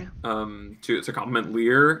playing. Okay. To compliment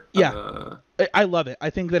Lear. Yeah, I love it. I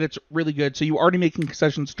think that it's really good. So you already making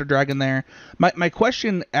concessions to Dragon there. My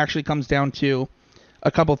question actually comes down to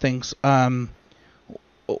a couple things.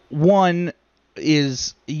 One,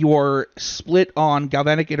 is your split on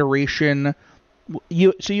Galvanic Iteration.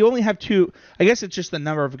 You only have two. I guess it's just the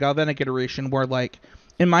number of Galvanic Iteration. Where like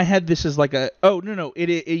in my head, this is like a no,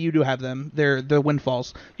 you do have them. They're the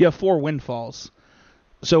Windfalls. You have 4 Windfalls.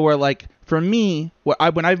 So where like for me, when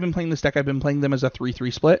I've been playing this deck, I've been playing them as a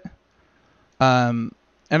 3/3 split. And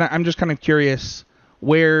I'm just kind of curious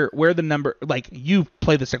where the number, like you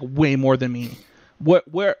play this deck way more than me.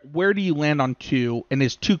 Where do you land on 2, and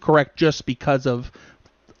is 2 correct just because of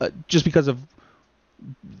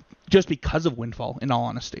Windfall, in all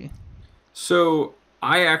honesty? So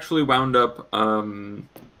I actually wound up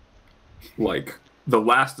like the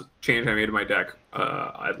last change I made to my deck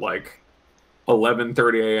at like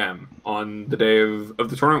 11:30 a.m. on the day of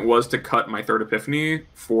the tournament was to cut my 3rd Epiphany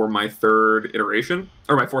for my 3rd iteration,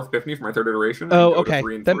 or my 4th Epiphany for my 3rd iteration. Oh, okay.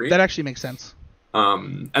 That actually makes sense.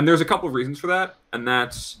 And there's a couple of reasons for that, and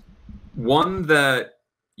that's one, that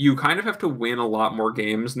you kind of have to win a lot more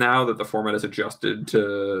games now that the format has adjusted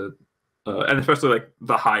to, and especially like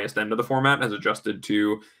the highest end of the format has adjusted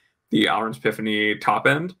to the Alrund's Epiphany top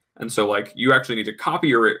end, and so like you actually need to copy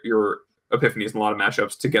your Epiphanies in a lot of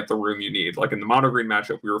matchups to get the room you need. Like in the mono green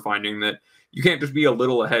matchup, we were finding that you can't just be a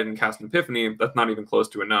little ahead and cast an Epiphany. That's not even close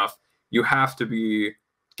to enough. You have to be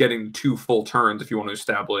getting 2 full turns if you want to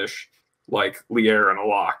establish like Lier and a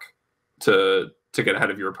lock to get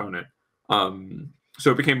ahead of your opponent.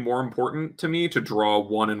 So it became more important to me to draw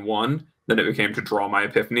 1 and 1 than it became to draw my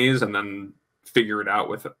Epiphanies and then figure it out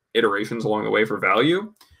with iterations along the way for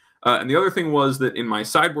value. And the other thing was that in my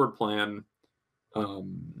sideboard plan,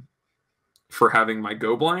 for having my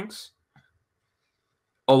go blanks,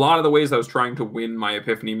 a lot of the ways I was trying to win my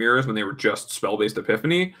Epiphany mirrors when they were just spell-based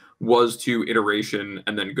Epiphany was to iteration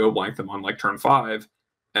and then go blank them on like turn 5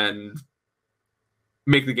 and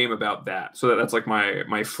make the game about that. So that's like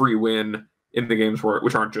my free win in the games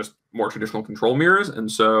which aren't just more traditional control mirrors.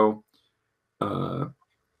 And so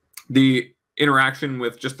the interaction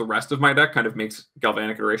with just the rest of my deck kind of makes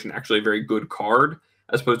Galvanic Iteration actually a very good card,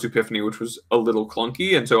 as opposed to Epiphany, which was a little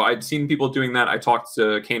clunky. And so I'd seen people doing that. I talked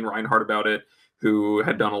to Kane Reinhardt about it, who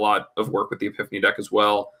had done a lot of work with the Epiphany deck as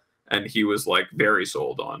well. And he was like very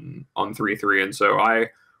sold on 3/3. And so I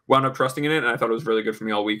wound up trusting in it, and I thought it was really good for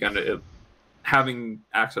me all weekend. Having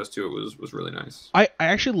access to it was really nice. I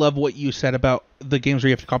actually love what you said about the games where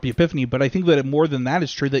you have to copy Epiphany, but I think that more than that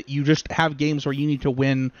is true, that you just have games where you need to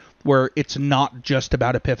win where it's not just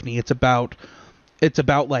about Epiphany. It's about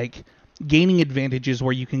like gaining advantages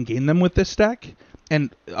where you can gain them with this deck,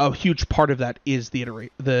 and a huge part of that is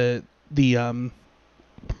the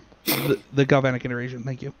Galvanic Iteration.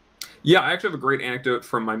 Thank you. Yeah, I actually have a great anecdote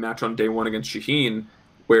from my match on day 1 against Shaheen,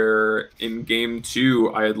 where in game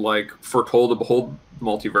 2 I had like foretold a Behold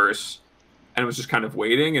Multiverse and was just kind of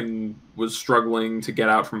waiting and was struggling to get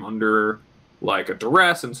out from under like a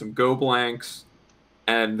duress and some go blanks,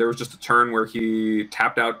 and there was just a turn where he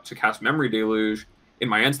tapped out to cast Memory Deluge in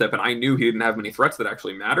my end step, and I knew he didn't have many threats that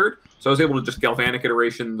actually mattered, so I was able to just Galvanic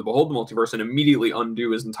Iteration the Behold Multiverse and immediately undo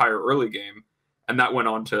his entire early game, and that went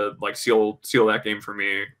on to like seal that game for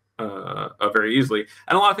me very easily.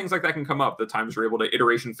 And a lot of things like that can come up. The times you're able to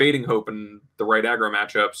Iteration Fading Hope in the right aggro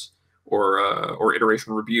matchups, or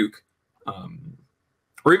Iteration Rebuke,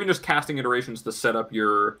 or even just casting iterations to set up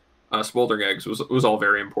your Smoldering Eggs was all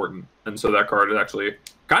very important. And so that card has actually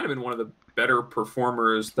kind of been one of the better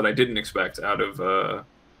performers that I didn't expect out of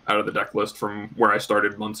the deck list from where I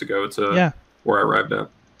started months ago to where I arrived at.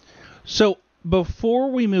 So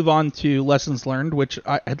before we move on to lessons learned, which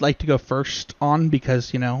I'd like to go first on,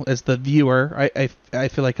 because, you know, as the viewer, I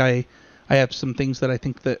feel like I have some things that I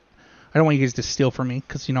think that I don't want you guys to steal from me,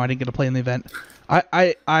 because, you know, I didn't get to play in the event.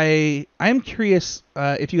 I am curious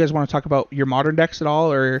if you guys want to talk about your modern decks at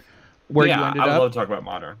all, or where you ended up. Yeah, I would love to talk about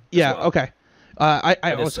modern. Yeah, well. Okay.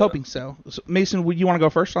 I was hoping so. Mason, would you want to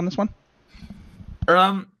go first on this one?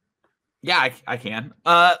 Yeah, I can.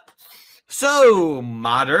 So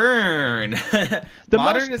modern. The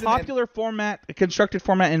modern most popular constructed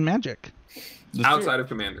format in Magic. Outside of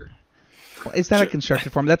Commander. Well, is that a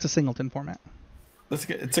constructed format? That's a singleton format.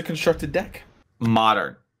 It's a constructed deck.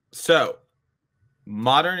 Modern. So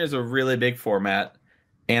modern is a really big format,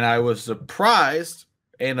 and I was surprised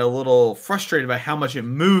and a little frustrated by how much it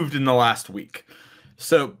moved in the last week.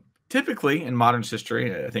 So typically in Modern's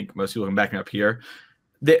history, I think most people can back me up here,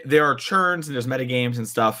 there are churns and there's metagames and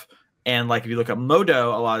stuff. And like if you look at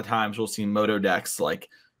Modo, a lot of times we'll see Modo decks, like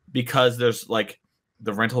because there's like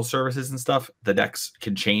the rental services and stuff, the decks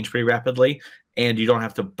can change pretty rapidly, and you don't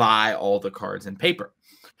have to buy all the cards in paper.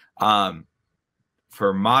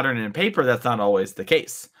 For Modern and paper, that's not always the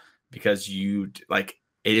case, because it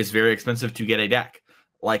is very expensive to get a deck.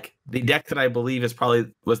 like the deck that I believe is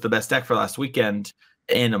probably was the best deck for last weekend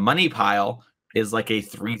in a money pile is like a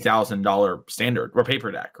 $3,000 standard or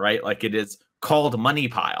paper deck, right? Like it is called Money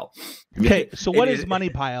Pile. Okay, so what is Money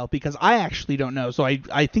Pile? Because I actually don't know. So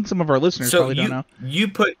I think some of our listeners probably don't know. You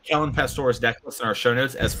put Kellen Pastor's deck list in our show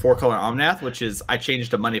notes as 4-color Omnath, which is I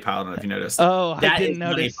changed to Money Pile. I don't know if you noticed. Oh, that I didn't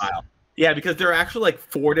notice. Money Pile. Yeah, because there are actually like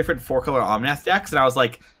 4 different 4-color Omnath decks, and I was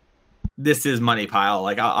like, this is Money Pile.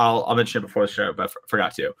 Like I'll mention it before the show, but I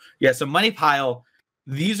forgot to. Yeah, so Money Pile,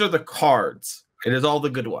 these are the cards. It is all the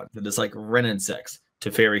good ones. It is like Renin 6,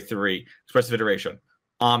 Teferi 3, Expressive Iteration,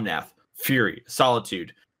 Omnath, Fury,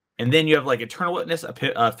 Solitude. And then you have like Eternal Witness,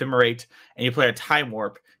 Ephemerate, and you play a Time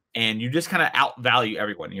Warp, and you just kind of outvalue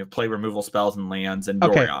everyone. You play removal spells and lands and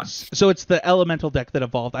Dorian. So it's the elemental deck that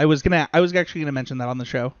evolved. I was actually gonna mention that on the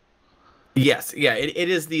show. Yes, yeah. It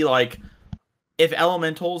is the like if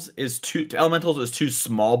Elementals is too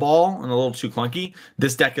small ball and a little too clunky,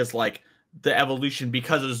 this deck is like the evolution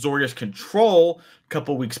because Azorius Control a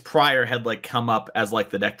couple weeks prior had like come up as like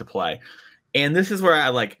the deck to play. And this is where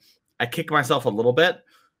I kick myself a little bit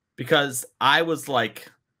because I was like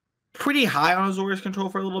pretty high on Azorius Control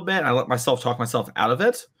for a little bit. And I let myself talk myself out of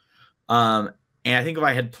it. And I think if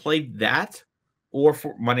I had played that or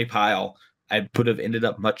for Money Pile, I would have ended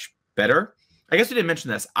up much better. I guess we didn't mention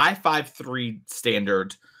this. I 5-3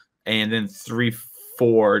 standard and then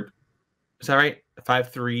 3-4. Is that right?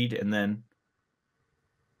 5-3'd and then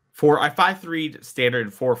 4. I 5-3'd standard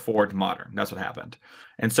and 4-4'd modern. That's what happened.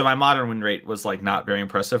 And so my modern win rate was like not very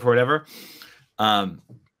impressive or whatever.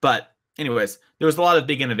 But anyways, there was a lot of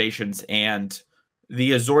big innovations, and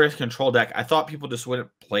the Azorius Control deck, I thought people just wouldn't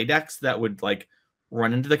play decks that would like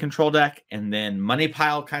run into the control deck, and then Money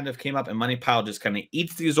Pile kind of came up, and Money Pile just kind of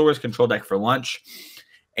eats the Azorius Control deck for lunch.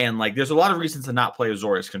 And like there's a lot of reasons to not play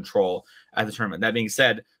Azorius Control at the tournament. That being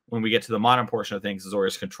said, when we get to the modern portion of things,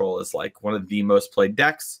 Azorius Control is like one of the most played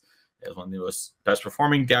decks. It's one of the most best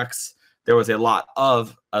performing decks. There was a lot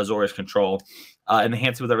of Azorius Control in the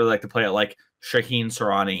hands of people that really like to play it, like Shaheen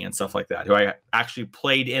Sarani and stuff like that, who I actually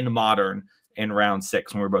played in modern in round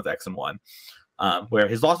 6 when we were both X and 1. Where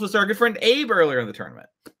his loss was to our good friend Abe earlier in the tournament.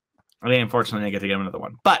 I mean, unfortunately, I get to get him another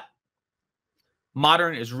one. But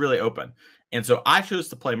modern is really open. And so I chose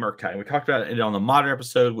to play Murktide. We talked about it on the modern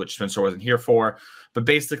episode, which Spencer wasn't here for. But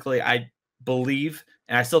basically, I believe,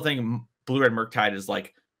 and I still think Blue-Red Murktide is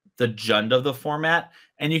like the Jund of the format.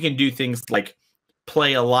 And you can do things like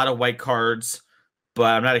play a lot of white cards, but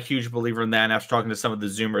I'm not a huge believer in that. And after talking to some of the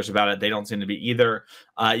Zoomers about it, they don't seem to be either.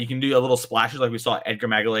 You can do a little splashes like we saw Edgar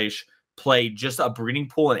Magalhaes play just a Breeding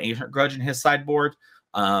Pool and Ancient Grudge in his sideboard.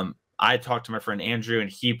 I talked to my friend Andrew, and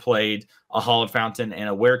he played a Hallowed Fountain and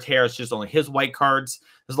a Wear Tear. It's just only his white cards.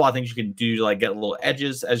 There's a lot of things you can do to like get little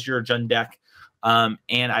edges as your Jund deck. And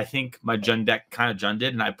I think my Jund deck kind of Junded,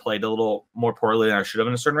 and I played a little more poorly than I should have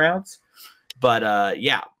in certain rounds. But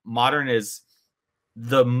yeah, modern is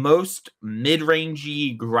the most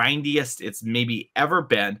mid-rangey, grindiest it's maybe ever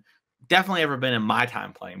been. Definitely ever been in my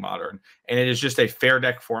time playing modern. And it is just a fair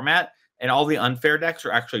deck format. And all the unfair decks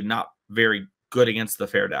are actually not very good against the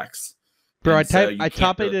fair decks. Bro, I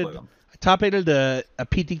top-aided a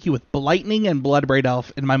PTQ with Blightning and Bloodbraid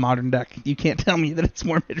Elf in my modern deck. You can't tell me that it's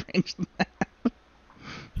more mid-range than that.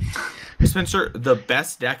 Spencer, the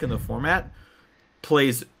best deck in the format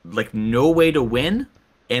plays like no way to win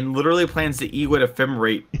and literally plans to Egwet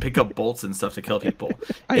Ephemerate, pick up bolts and stuff to kill people.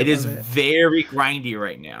 It is very grindy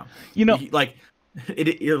right now. You know, like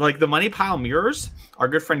like the Money Pile Mirrors, our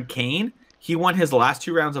good friend Kane, he won his last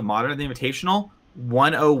 2 rounds of Modern at the Invitational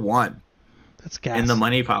 101. That's gas. In the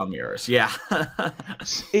Money Pile Mirrors. Yeah.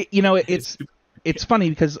 It's funny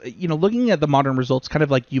because, looking at the Modern results, kind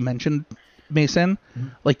of like you mentioned, Mason,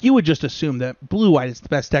 like you would just assume that Blue-White is the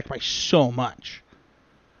best deck by so much.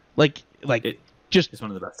 It's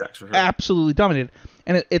one of the best decks for sure. Absolutely dominated.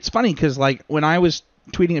 And it's funny because like when I was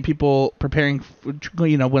tweeting at people preparing,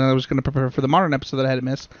 when I was going to prepare for the Modern episode that I had to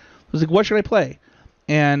miss, I was like, what should I play?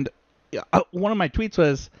 And one of my tweets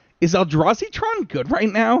was, is Eldrazi good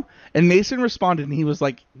right now? And Mason responded, and he was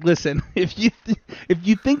like, listen, if you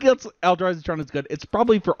think Eldrazi is good, it's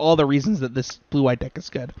probably for all the reasons that this Blue-White deck is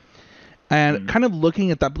good. And kind of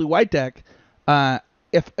looking at that Blue-White deck,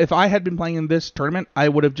 if I had been playing in this tournament, I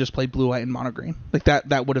would have just played Blue-White and Mono Green. Like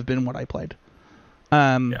that would have been what I played.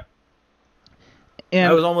 Yeah. And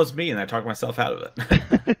that was almost me, and I talked myself out of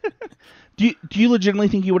it. Do you legitimately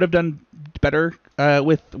think you would have done better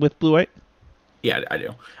with Blue-White? Yeah, I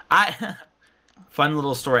do. Fun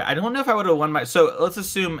little story. I don't know if I would have won my... So let's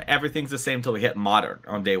assume everything's the same until we hit Modern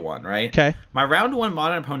on day 1, right? Okay. My round 1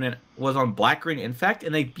 Modern opponent was on Black-Green Infect,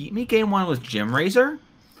 and they beat me game 1 with Gem Razor.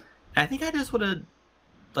 I think I just would have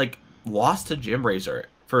like lost to Jim Razor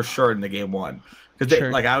for sure in the game one. Because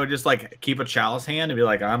Sure. like I would just like keep a chalice hand and be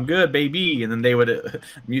like, I'm good, baby, and then they would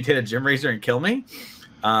mutate a Jim Razor and kill me.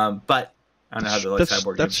 But I don't know how the like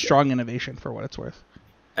sideboard that's games go. strong innovation for what it's worth.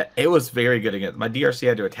 It was very good against my DRC.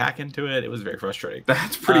 Had to attack into it. It was very frustrating.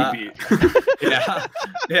 That's pretty beat. Yeah.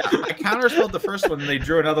 I counterspelled the first one, and they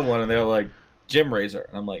drew another one, and they were like Jim Razor,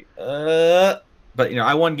 and I'm like, But you know,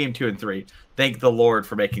 I won game 2 and 3. Thank the Lord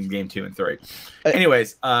for making game 2 and 3.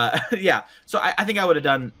 Anyways, yeah. So I think I would have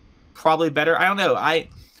done probably better. I don't know. I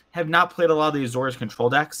have not played a lot of the Azorius control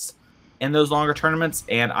decks in those longer tournaments,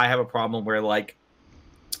 and I have a problem where like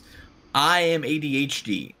I am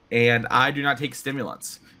ADHD and I do not take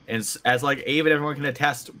stimulants. And as like Abe and everyone can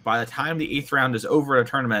attest, by the time the 8th round is over in a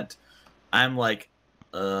tournament, I'm like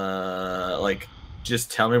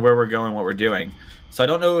just tell me where we're going, what we're doing. So I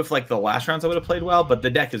don't know if like the last rounds I would have played well, but the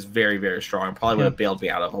deck is very, very strong. Probably would have bailed me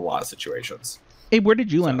out of a lot of situations. Abe, where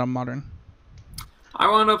did you land on Modern? I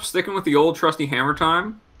wound up sticking with the old trusty Hammer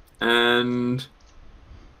Time, and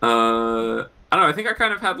I don't know. I think I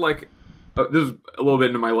kind of had like this is a little bit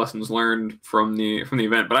into my lessons learned from the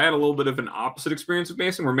event, but I had a little bit of an opposite experience with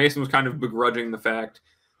Mason, where Mason was kind of begrudging the fact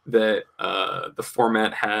that the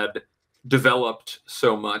format had developed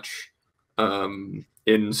so much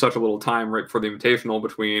in such a little time right before the Invitational,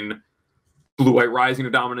 between Blue-White rising to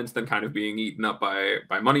dominance, then kind of being eaten up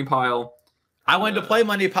by Money Pile. I wanted to play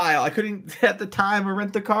Money Pile. I couldn't at the time or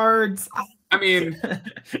rent the cards. I mean,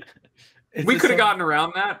 we could have gotten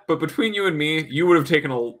around that, but between you and me, you would have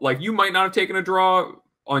taken you might not have taken a draw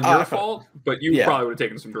on your fault, but you probably would have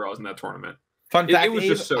taken some draws in that tournament. Fun fact, it was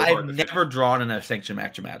just so I've hard to never drawn in a Sanction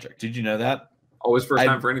Match of Magic. Did you know that? Always first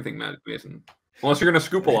time for anything, Mason. Unless you're going to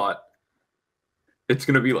scoop a lot, it's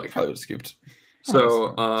going to be like probably would have scooped.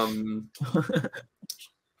 So,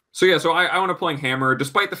 so I wound up playing Hammer,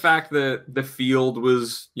 despite the fact that the field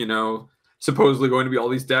was, supposedly going to be all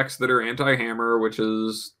these decks that are anti-Hammer, which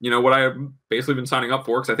is, what I have basically been signing up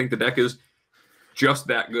for, because I think the deck is just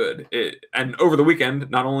that good. And over the weekend,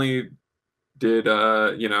 not only did,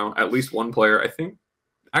 at least one player, I think,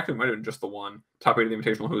 actually it might have been just the one, top 8 of the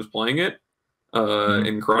Invitational who was playing it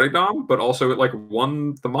in Karate Dom, but also it,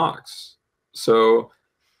 won the Mox. So,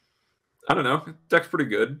 I don't know. Deck's pretty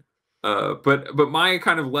good. But my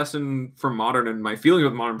kind of lesson from Modern and my feeling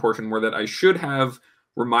of the Modern portion were that I should have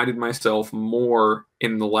reminded myself more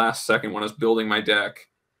in the last second when I was building my deck,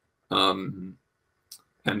 and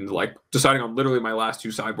deciding on literally my last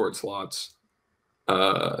 2 sideboard slots.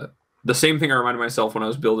 The same thing I reminded myself when I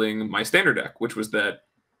was building my standard deck, which was that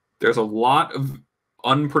there's a lot of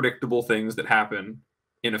unpredictable things that happen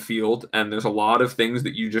in a field, and there's a lot of things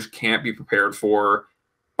that you just can't be prepared for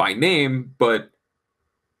by name, but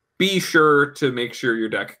be sure to make sure your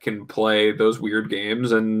deck can play those weird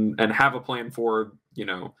games and have a plan for,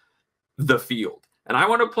 the field. And I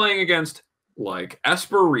wound up playing against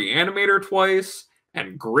Esper Reanimator twice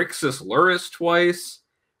and Grixis Luris twice,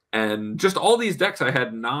 and just all these decks I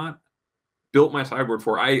had not built my sideboard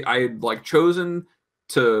for. I had chosen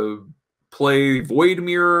to play Void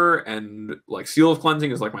Mirror and Seal of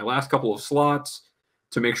Cleansing as my last couple of slots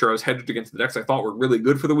to make sure I was hedged against the decks I thought were really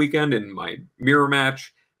good for the weekend in my mirror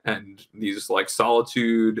match and these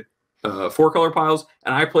Solitude 4-color piles,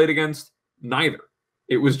 and I played against neither.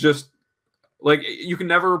 It was just you can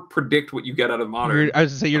never predict what you get out of Modern. I was going to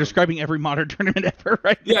say, you're describing every Modern tournament ever,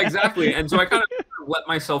 right? Yeah, exactly. And so I kind of let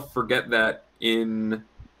myself forget that, in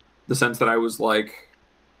the sense that I was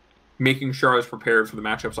making sure I was prepared for the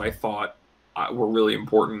matchups I thought were really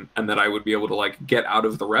important and that I would be able to get out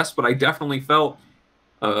of the rest. But I definitely felt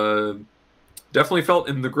in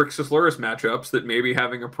the Grixis Luris matchups that maybe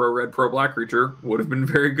having a pro-red, pro-black creature would have been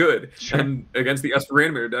very good. Sure. And against the Esper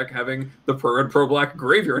Reanimator deck, having the pro-red, pro-black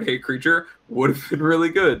graveyard hate creature would have been really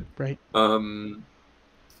good. Right.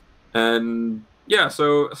 And yeah,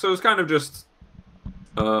 so it's kind of just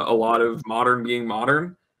a lot of Modern being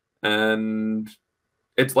Modern, and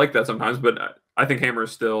it's like that sometimes, but I think Hammer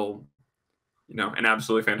is still, an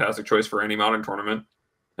absolutely fantastic choice for any Modern tournament,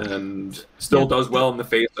 and still does well in the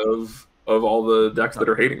face of all the decks that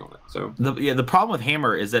are hating on it. So the problem with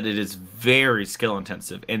Hammer is that it is very skill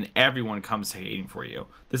intensive, and everyone comes hating for you.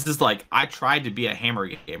 This is I tried to be a Hammer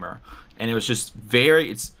gamer, and it was just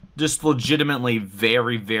it's just legitimately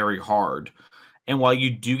very, very hard. And while you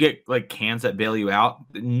do get cans that bail you out,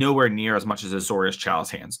 nowhere near as much as Azorius Chalice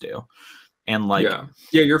hands do. And yeah,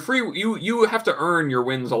 you're free. You have to earn your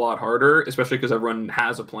wins a lot harder, especially because everyone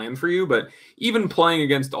has a plan for you. But even playing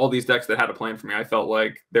against all these decks that had a plan for me, I felt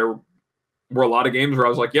like there were a lot of games where I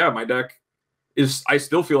was like, yeah, my deck is, I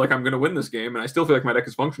still feel like I'm going to win this game, and I still feel like my deck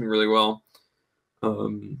is functioning really well.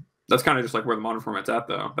 That's kind of just like where the modern format's at,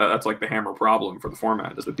 though. That's like the hammer problem for the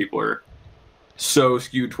format, is that people are so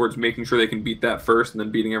skewed towards making sure they can beat that first and then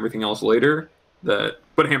beating everything else later. But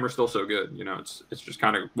hammer's still so good. You know, it's just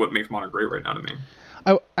kind of what makes modern great right now to me.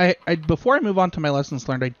 I before I move on to my lessons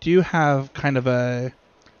learned, I do have kind of a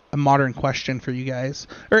modern question for you guys,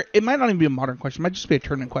 or it might not even be a modern question. It might just be a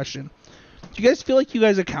tournament question. Do you guys feel like you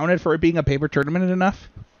guys accounted for it being a paper tournament enough?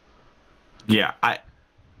 Yeah, I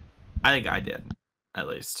think I did, at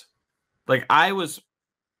least. Like I was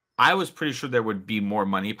pretty sure there would be more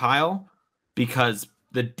money pile, because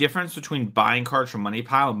the difference between buying cards from money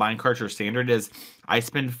pile and buying cards for standard is I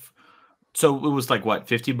spend. So it was like what,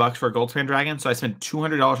 $50 for a Goldspan Dragon. So I spent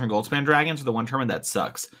 $200 on Goldspan Dragons for the one tournament. That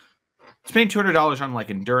sucks. Spending $200 on like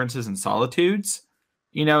endurances and solitudes,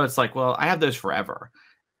 you know, it's like, well, I have those forever.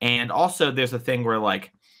 And also there's a thing where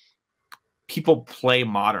like people play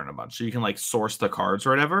modern a bunch, so you can like source the cards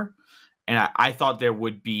or whatever. And I thought there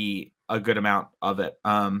would be a good amount of it.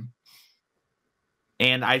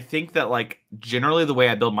 And I think that like generally the way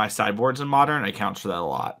I build my sideboards in modern accounts for that a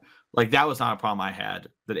lot. Like that was not a problem I had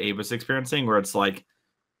that Abe was experiencing, where it's like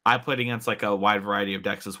I played against like a wide variety of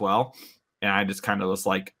decks as well. And I just kind of was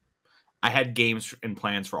like, I had games and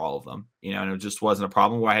plans for all of them, you know, and it just wasn't a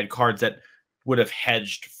problem where I had cards that would have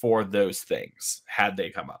hedged for those things had they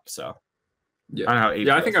come up. So yeah, I don't know how Abe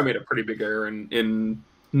I feels. think I made a pretty big error in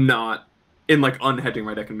not in like unhedging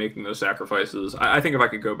my deck and making those sacrifices. I think if I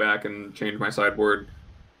could go back and change my sideboard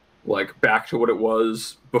like back to what it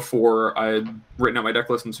was before I had written out my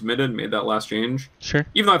deck list and submitted and made that last change. Sure.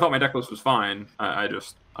 Even though I thought my deck list was fine, I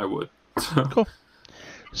would. Cool.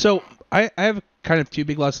 So I have kind of two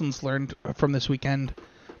big lessons learned from this weekend.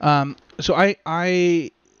 So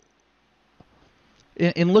I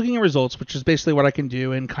in looking at results, which is basically what I can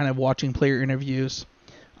do, and kind of watching player interviews,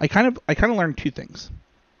 I kind of learned two things.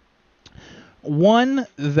 One,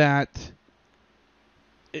 that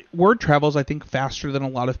word travels, I think, faster than a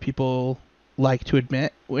lot of people like to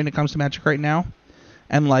admit when it comes to Magic right now.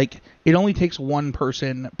 And like, it only takes one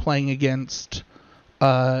person playing against,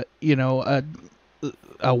 a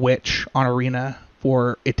witch on Arena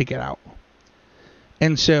for it to get out.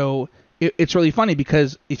 And so it's really funny,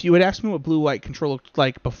 because if you had asked me what blue-white control looked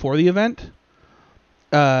like before the event,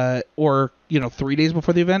 or 3 days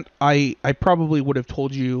before the event, I probably would have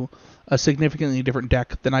told you a significantly different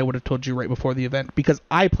deck than I would have told you right before the event, because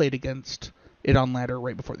I played against it on ladder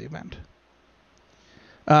right before the event.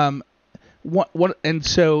 And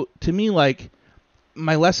so to me, like,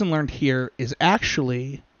 my lesson learned here is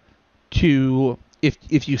actually to,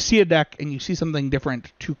 if you see a deck and you see something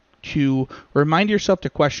different, to remind yourself to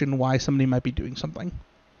question why somebody might be doing something.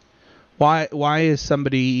 Why is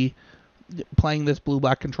somebody playing this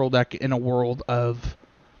blue-black control deck in a world of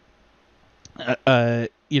Izzet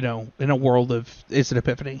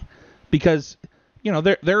Epiphany? Because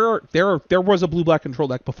there was a blue-black control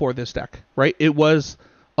deck before this deck, right? It was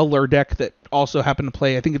a lure deck that also happened to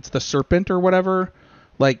play, I think it's the Serpent or whatever.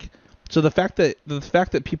 Like, so the fact that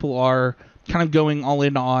people are kind of going all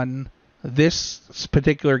in on this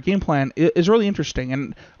particular game plan is really interesting,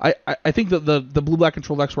 and I think that the blue-black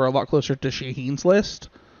control decks were a lot closer to Shaheen's list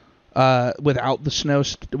without the snow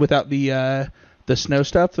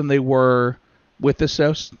stuff than they were with the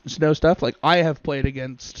snow stuff. Like, I have played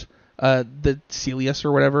against the Celius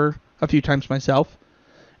or whatever a few times myself,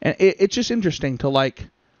 and it's just interesting to like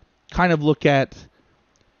kind of look at,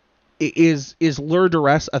 is lure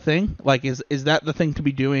duress a thing? Like, is that the thing to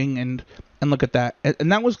be doing? And look at that.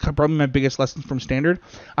 And that was probably my biggest lesson from Standard.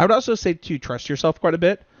 I would also say to trust yourself quite a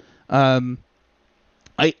bit. I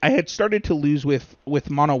had started to lose with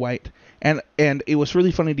mono white, and it was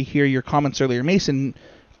really funny to hear your comments earlier, Mason,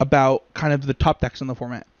 about kind of the top decks in the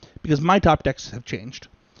format, because my top decks have changed.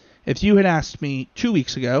 If you had asked me 2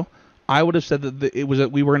 weeks ago, I would have said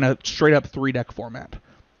that we were in a straight up 3-deck format.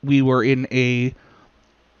 We were in a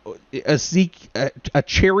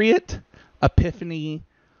Chariot, Epiphany,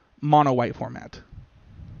 mono white format.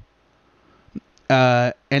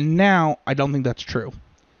 And now I don't think that's true.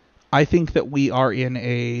 I think that we are in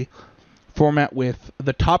a format with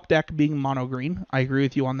the top deck being mono green. I agree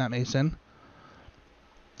with you on that, Mason.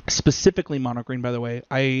 Specifically mono green, by the way.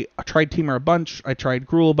 I tried Temur a bunch. I tried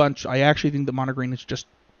Gruul a bunch. I actually think that mono green is just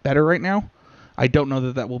better right now. I don't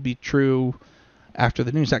know that will be true after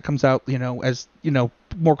the news that comes out. As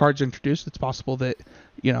more cards are introduced, it's possible that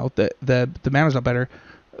the mana's not better.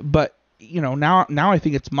 But now I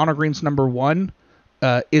think it's mono green's number one.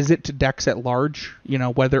 Is it to decks at large?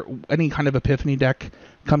 Whether any kind of Epiphany deck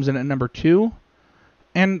comes in at number 2.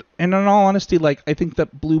 And in all honesty, like, I think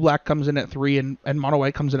that blue-black comes in at 3 and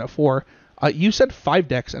mono-white comes in at 4. You said 5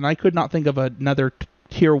 decks, and I could not think of another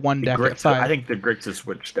tier 1 deck at 5. I think the Grixis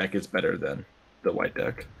Witch deck is better than the white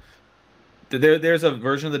deck. There's a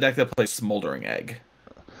version of the deck that plays Smoldering Egg.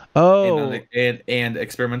 Oh, and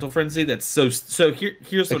Experimental Frenzy. That's so.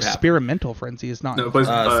 Here's what Experimental Frenzy is not. No, it plays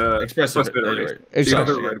Expressive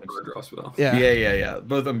Red draw spell. Yeah.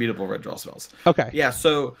 Both unbeatable red draw spells. Okay. Yeah.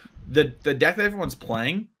 So the deck that everyone's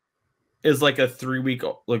playing is like a 3-week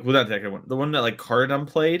like without deck the one that like Cardam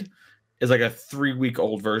played is like a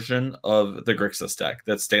 3-week-old version of the Grixis deck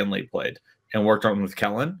that Stanley played and worked on with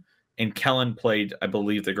Kellen. And Kellen played, I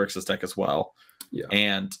believe, the Grixis deck as well. Yeah.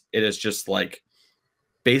 And it is just like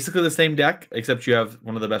basically the same deck, except you have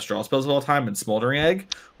one of the best draw spells of all time in Smoldering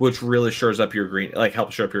Egg, which really shores up your green, like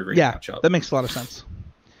helps shore up your green matchup. That makes a lot of sense.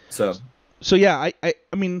 So yeah, I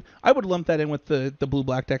mean, I would lump that in with the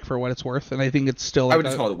blue-black deck for what it's worth, and I think it's still. I would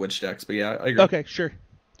just call it Witch decks, but yeah, I agree. Okay, sure.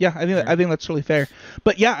 Yeah, I think that's really fair.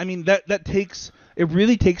 But yeah, I mean that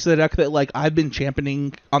really takes the deck that like I've been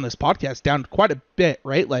championing on this podcast down quite a bit,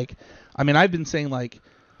 right? Like, I mean, I've been saying like,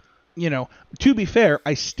 you know, to be fair,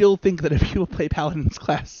 I still think that if people play Paladins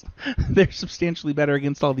class, they're substantially better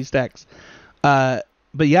against all these decks.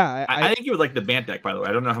 But yeah, I think you would like the Bant deck, by the way.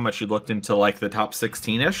 I don't know how much you looked into like the top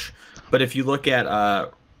 16-ish, but if you look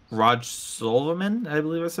at Raj Solomon, I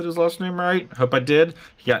believe I said his last name right. Hope I did.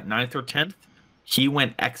 He got 9th or 10th. He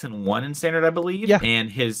went X and 1 in Standard, I believe. Yeah.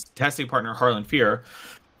 And his testing partner, Harlan Fear,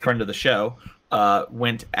 friend of the show,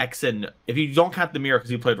 went X and... If you don't count the mirror because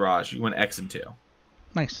he played Raj, you went X and 2.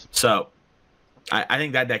 Nice. So, I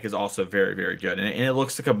think that deck is also very, very good. And it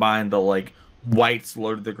looks to combine the, like, whites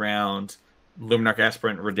low to the ground, Luminarch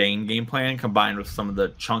Aspirant, Redain game plan combined with some of the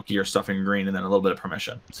chunkier stuff in green and then a little bit of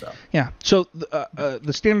permission. So yeah. So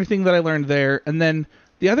the standard thing that I learned there, and then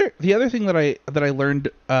the other thing that I learned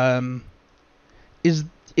is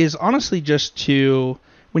honestly just to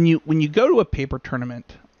when you go to a paper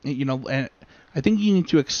tournament, you know, and I think you need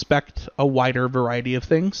to expect a wider variety of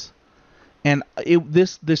things. And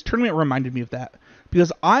this tournament reminded me of that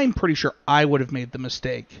because I'm pretty sure I would have made the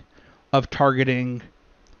mistake of targeting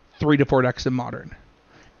 3 to 4 decks in Modern.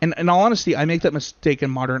 And in all honesty, I make that mistake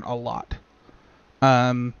in Modern a lot.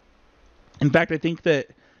 In fact, I think that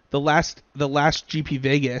the last GP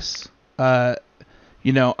Vegas,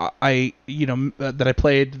 you know, that I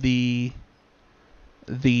played the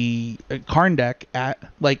Karn deck at,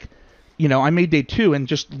 like, you know, I made day 2 and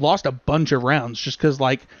just lost a bunch of rounds just because,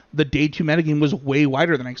 like, the day 2 metagame was way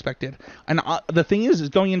wider than I expected. And the thing is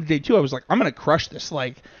going into day 2, I was like, I'm going to crush this.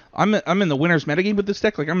 Like, I'm in the winner's metagame with this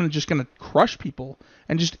deck. Like, I'm just going to crush people.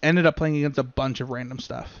 And just ended up playing against a bunch of random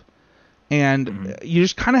stuff. And you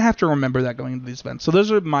just kind of have to remember that going into these events. So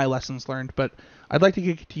those are my lessons learned. But I'd like to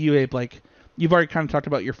get to you, Abe. Like, you've already kind of talked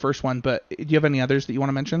about your first one, but do you have any others that you want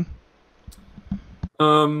to mention?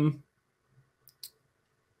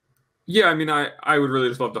 Yeah, I mean, I would really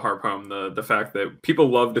just love to harp home the fact that people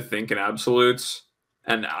love to think in absolutes,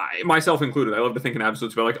 and I, myself included, I love to think in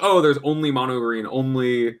absolutes about like, oh, there's only mono green,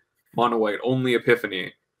 only mono white, only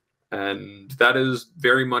Epiphany, and that is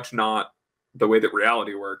very much not the way that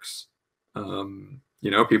reality works. You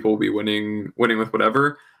know, people will be winning with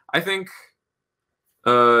whatever. I think,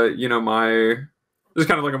 you know, this is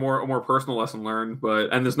kind of like a more personal lesson learned,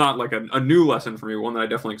 and it's not like a new lesson for me. One that I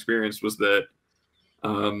definitely experienced was that,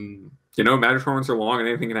 you know, Magic tournaments are long and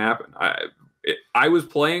anything can happen. I was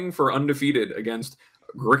playing for undefeated against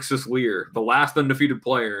Grixis Lear, the last undefeated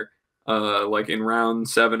player, like in round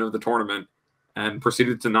 7 of the tournament, and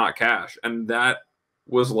proceeded to not cash. And that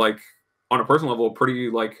was like, on a personal level, a pretty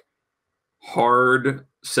like hard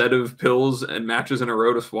set of pills and matches in a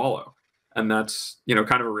row to swallow. And that's, you know,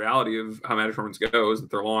 kind of a reality of how Magic tournaments go, is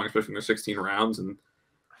that they're long, especially when they're 16 rounds, and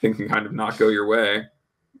things can kind of not go your way.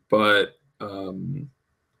 But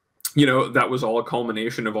you know, that was all a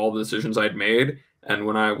culmination of all the decisions I'd made. And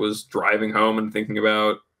when I was driving home and thinking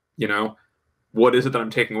about, you know, what is it that I'm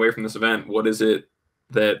taking away from this event? What is it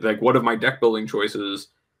that, like, what of my deck building choices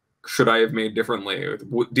should I have made differently?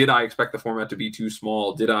 Did I expect the format to be too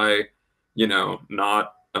small? Did I, you know,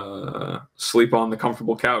 not sleep on the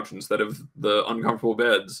comfortable couch instead of the uncomfortable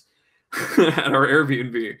beds at our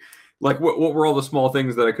Airbnb? Like, what were all the small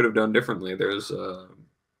things that I could have done differently? There's a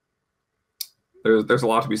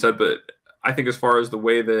lot to be said, but I think as far as the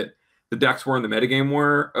way that the decks were in the metagame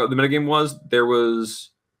was, there was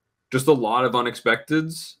just a lot of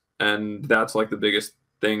unexpecteds, and that's like the biggest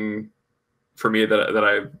thing for me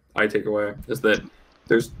that I take away, is that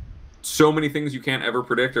there's so many things you can't ever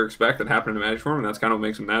predict or expect that happen in a Magic tournament, and that's kind of what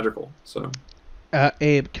makes them magical. So,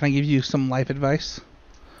 Abe, can I give you some life advice?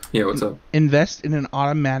 Yeah, what's up? Invest in an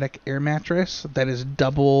automatic air mattress that is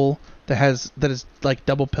like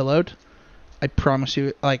double pillowed. I promise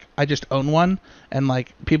you, like, I just own one, and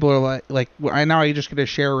like people are I now I just get to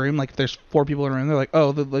share a room. Like, if there's 4 people in a room, they're like,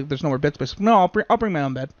 oh, there's no more bed space. No, I'll bring my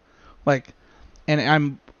own bed, like, and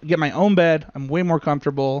I'm get my own bed. I'm way more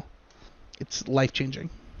comfortable. It's life changing.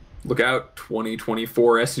 Look out,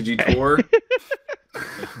 2024 SCG Tour.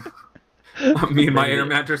 Me and my air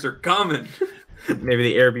mattress are coming.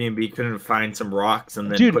 Maybe the Airbnb couldn't find some rocks and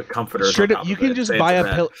then Dude, put comforters. Straight on up, top you of can it. just Say buy it's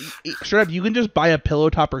a pillow. Straight up, you can just buy a pillow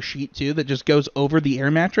top or sheet too that just goes over the air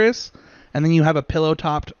mattress, and then you have a pillow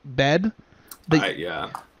topped bed. Yeah.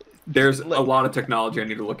 There's a lot of technology I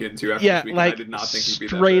need to look into after this weekend. Like, I did not think it'd be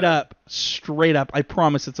that straight up. I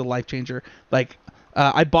promise it's a life changer. Like,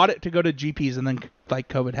 I bought it to go to GPs, and then like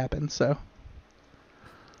COVID happened, so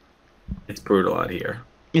it's brutal out here.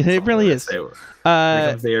 It really is. So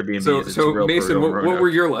Mason, what were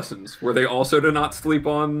your lessons? Were they also to not sleep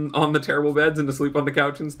on the terrible beds and to sleep on the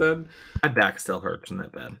couch instead? My back still hurts from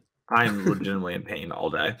that bed. I'm legitimately in pain all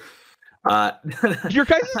day. Your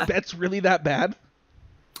guys' bed's really that bad?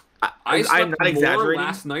 I slept more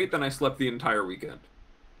last night than I slept the entire weekend.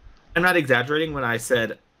 I'm not exaggerating when I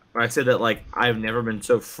said that, like, I've never been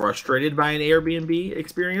so frustrated by an Airbnb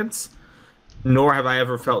experience, nor have I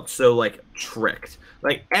ever felt so, like, tricked.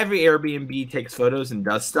 Like, every Airbnb takes photos and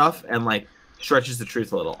does stuff and, like, stretches the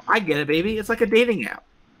truth a little. I get it, baby. It's like a dating app.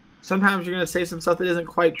 Sometimes you're going to say some stuff that isn't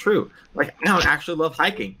quite true. Like, I don't actually love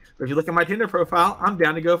hiking. But if you look at my Tinder profile, I'm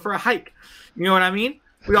down to go for a hike. You know what I mean?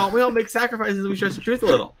 We all make sacrifices. We stretch the truth a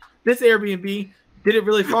little. This Airbnb did it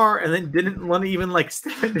really far and then didn't want to even, like,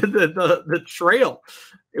 step into the trail.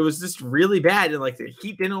 It was just really bad. And, like, the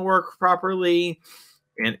heat didn't work properly.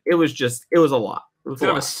 And it was a lot. We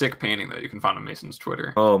have a sick painting that you can find on Mason's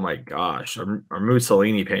Twitter. Oh my gosh, our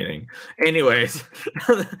Mussolini painting. Anyways,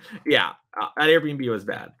 yeah, that Airbnb was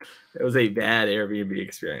bad. It was a bad Airbnb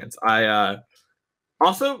experience. I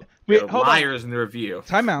also liars in the review.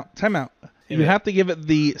 Time out. You have to give it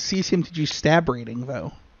the CCMTG stab rating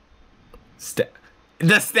though.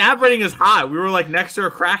 The stab rating is high. We were like next to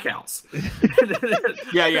a crack house.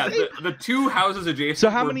 yeah. The 2 houses adjacent.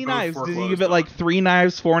 So how many knives? Did you give it like 3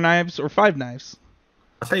 knives, 4 knives, or 5 knives?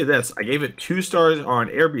 I'll tell you this: I gave it 2 stars on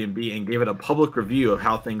Airbnb and gave it a public review of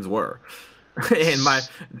how things were. And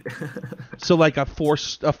so like a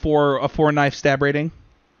 4 knife stab rating.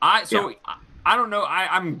 I don't know.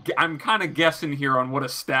 I'm kind of guessing here on what a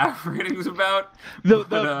stab rating is about.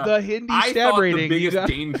 The Hindi stab rating. I thought the biggest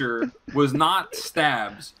danger was not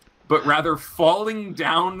stabs, but rather falling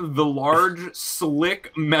down the large,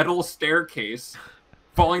 slick metal staircase,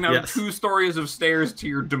 falling down 2 stories of stairs to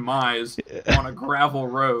your demise on a gravel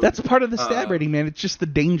road. That's part of the stab rating, man. It's just the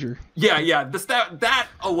danger. Yeah. The stab, that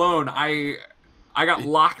alone, I got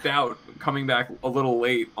locked out coming back a little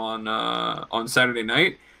late on Saturday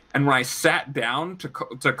night. And when I sat down to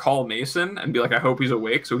call Mason and be like, I hope he's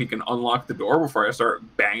awake so he can unlock the door before I start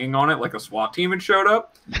banging on it like a SWAT team had showed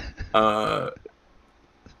up,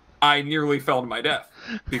 I nearly fell to my death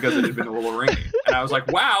because it had been a little ringy. And I was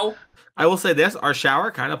like, wow. I will say this, our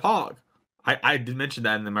shower kind of pog. I did mention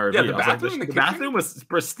that in my review. Yeah, the bathroom was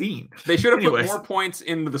pristine. They should have put more points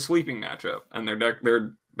into the sleeping matchup, and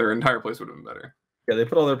their entire place would have been better. Yeah, they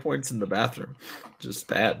put all their points in the bathroom. Just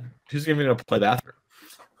bad. Who's even going to play bathroom?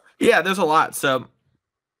 Yeah, there's a lot. So,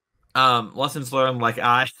 lessons learned. Like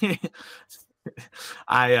I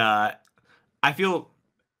feel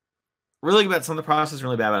really good about some of the process,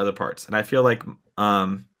 really bad about other parts, and I feel like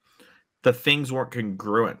the things weren't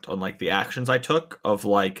congruent on like the actions I took of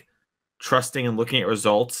like trusting and looking at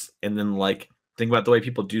results, and then like thinking about the way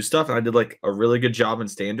people do stuff. And I did like a really good job in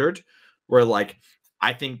standard, where like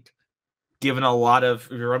I think. Given a lot of,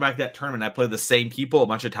 if you run back that tournament, I played the same people a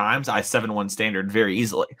bunch of times. I 7-1 standard very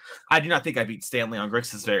easily. I do not think I beat Stanley on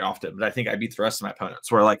Grixis very often, but I think I beat the rest of my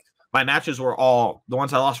opponents. Where like my matches were all, the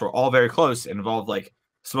ones I lost were all very close and involved like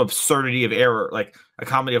some absurdity of error, like a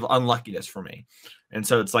comedy of unluckiness for me. And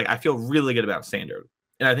so it's like, I feel really good about standard.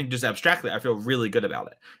 And I think just abstractly, I feel really good about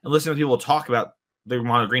it. And listening to people talk about their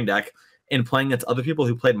mono green deck and playing against other people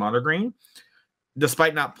who played mono green,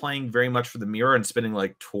 despite not playing very much for the mirror and spending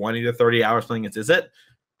like 20 to 30 hours playing against Izzet,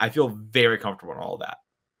 I feel very comfortable in all of that.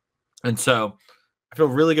 And so I feel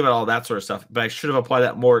really good about all that sort of stuff, but I should have applied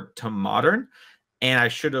that more to modern, and I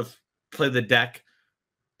should have played the deck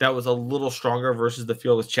that was a little stronger versus the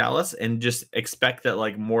field with Chalice, and just expect that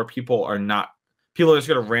like more people are just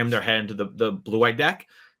going to ram their head into the blue-white deck,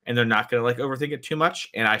 and they're not going to like overthink it too much.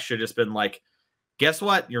 And I should have just been like, guess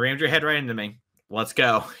what? You rammed your head right into me. Let's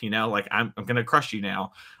go. You know, like I'm going to crush you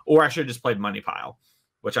now. Or I should have just played Money Pile,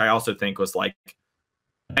 which I also think was like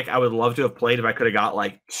I would love to have played if I could have got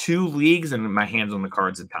like 2 leagues and my hands on the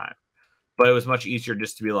cards in time. But it was much easier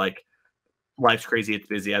just to be like, life's crazy, it's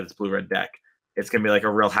busy, I have this blue-red deck. It's going to be like a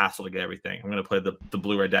real hassle to get everything. I'm going to play the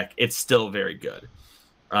blue-red deck. It's still very good.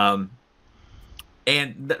 And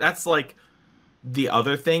that's like the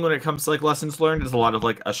other thing when it comes to like lessons learned is a lot of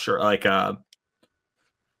like not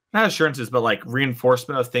assurances, but like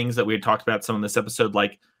reinforcement of things that we had talked about some in this episode.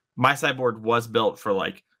 Like my sideboard was built for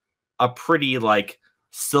like a pretty like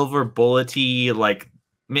silver bullety, like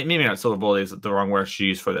maybe not silver bullet is the wrong word to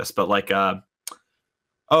use for this, but like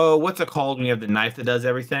what's it called when you have the knife that does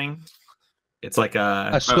everything? It's like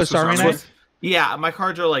a Swiss Army knife. Yeah, my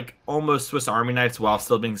cards are like almost Swiss Army knights while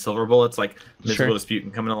still being silver bullets. Like Mystical Dispute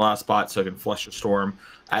can come in a lot of spots, so I can flush a storm.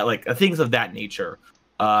 I like things of that nature.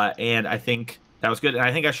 And I think that was good. And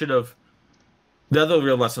I think I should have. The other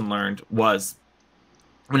real lesson learned was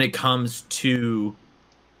when it comes to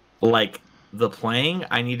like the playing,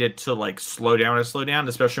 I needed to like slow down,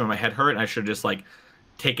 especially when my head hurt. And I should have just like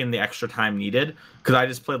taken the extra time needed because I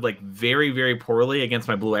just played like very, very poorly against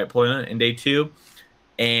my blue-white opponent in day 2.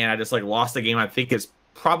 And I just like lost the game. I think it's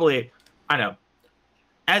probably, I know,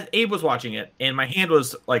 as Abe was watching it, and my hand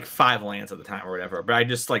was like 5 lands at the time or whatever, but I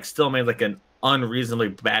just like still made like an unreasonably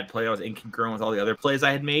bad play. I was incongruent with all the other plays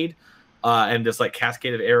I had made, and just like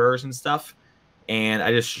cascade of errors and stuff. And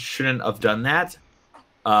I just shouldn't have done that.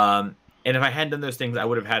 And if I hadn't done those things, I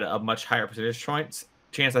would have had a much higher percentage chance,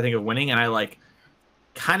 I think, of winning. And I like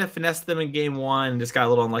kind of finessed them in game 1, and just got a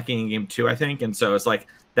little unlucky in game 2, I think. And so it's like,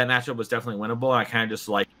 that matchup was definitely winnable. And I kind of just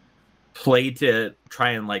like played to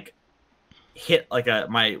try and like hit like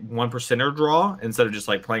my 1%er draw instead of just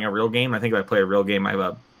like playing a real game. I think if I play a real game, I have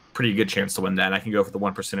a pretty good chance to win that. I can go for the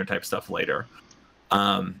 1%er type stuff later.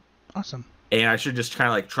 Awesome. And I should just kind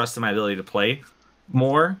of like trust in my ability to play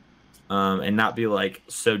more, and not be like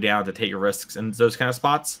so down to take risks in those kind of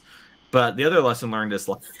spots. But the other lesson learned is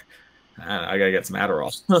like, I gotta get some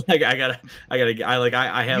Adderall. Like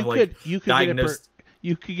I have diagnosed.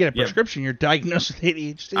 You could get a prescription. You're diagnosed with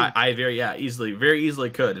ADHD. I very easily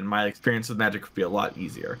could, and my experience with Magic would be a lot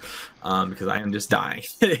easier, because I am just dying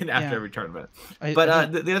after every tournament. The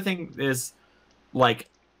other thing is, like,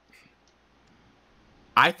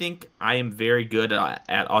 I think I am very good at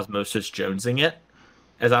osmosis jonesing it,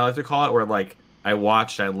 as I like to call it, where like I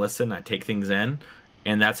watch, I listen, I take things in,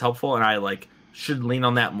 and that's helpful. And I like should lean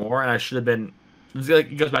on that more. And I should have been.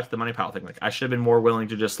 It goes back to the money pile thing. Like I should have been more willing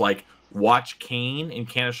to just like watch Kane and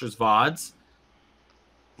Canister's VODs,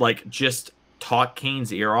 like just talk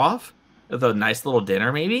Kane's ear off with a nice little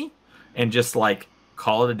dinner maybe, and just like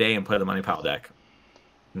call it a day and play the money pile deck.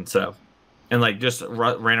 And so, and like just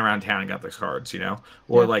ran around town and got those cards,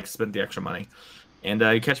 or like spent the extra money. And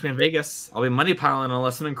you catch me in Vegas, I'll be money piling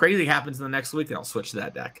unless something crazy happens in the next week, and I'll switch to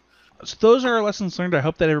that deck. So those are our lessons learned. I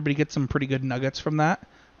hope that everybody gets some pretty good nuggets from that.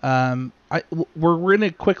 We're going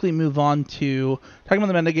to quickly move on to talking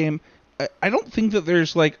about the metagame. I don't think that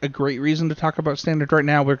there's like a great reason to talk about standard right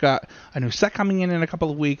now. We've got a new set coming in a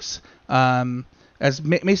couple of weeks.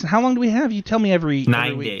 Mason, how long do we have? You tell me every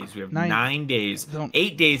 9 week. days. We have 9 days.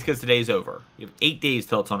 8 days because today's over. We have 8 days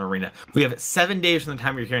till it's on Arena. We have 7 days from the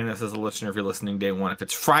time you're hearing this as a listener if you're listening day 1. If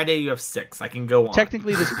it's Friday, you have 6. I can go on.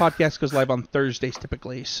 Technically, this podcast goes live on Thursdays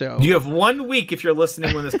typically. So you have 1 week if you're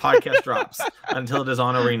listening when this podcast drops until it is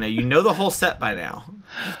on Arena. You know the whole set by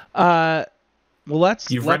now. Well,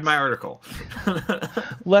 You've read my article.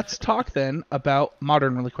 Let's talk then about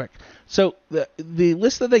Modern really quick. So the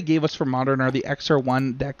list that they gave us for Modern are the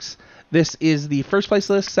XR1 decks. This is the first place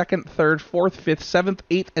list, second, third, fourth, fifth, 7th,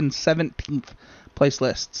 8th, and 17th place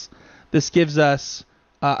lists. This gives us,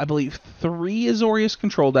 I believe, 3 Azorius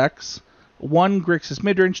control decks, 1 Grixis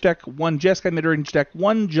midrange deck, 1 Jeskai midrange deck,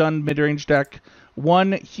 1 Jund midrange deck,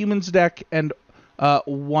 1 Humans deck, and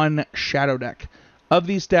 1 Shadow deck. Of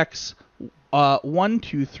these decks, 1,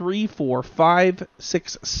 2, 3, 4, 5,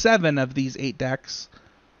 6, 7 of these 8 decks,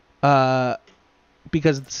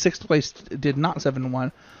 because 6th place did not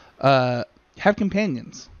 7-1, have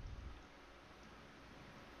companions.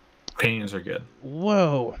 Companions are good.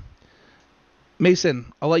 Whoa.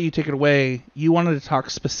 Mason, I'll let you take it away. You wanted to talk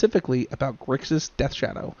specifically about Grixis Death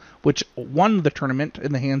Shadow, which won the tournament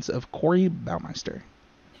in the hands of Corey Baumeister.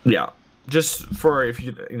 Yeah. Just for if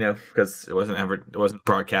you because it wasn't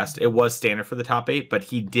broadcast. It was standard for the top 8, but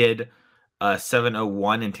he did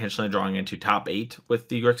 701 intentionally drawing into top 8 with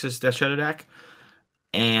the Grixis Death Shadow deck,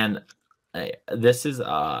 and this is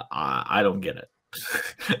I don't get it.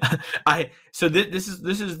 This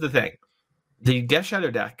is the thing. The Death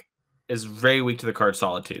Shadow deck is very weak to the card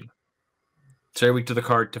Solitude. It's very weak to the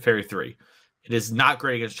card Teferi 3. It is not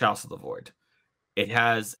great against Chalice of the Void. It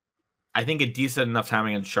has, I think, a decent enough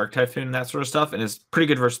timing on Shark Typhoon and that sort of stuff, and it's pretty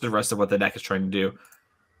good versus the rest of what the deck is trying to do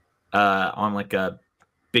on like a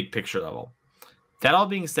big picture level. That all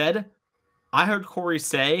being said, I heard Corey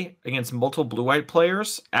say against multiple blue-white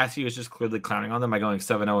players, as he was just clearly clowning on them by going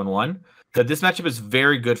 7-0-1, that this matchup is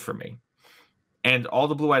very good for me. And all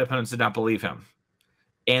the blue-white opponents did not believe him.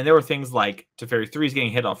 And there were things like Teferi 3's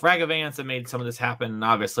getting hit off Ragavance that made some of this happen, and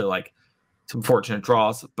obviously like some fortunate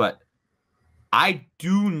draws. But I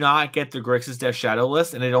do not get the Grixis Death Shadow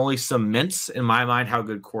list, and it only cements in my mind how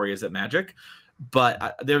good Corey is at Magic.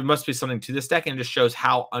 But there must be something to this deck, and it just shows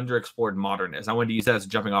how underexplored Modern is. I wanted to use that as a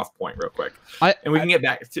jumping off point real quick. And we can get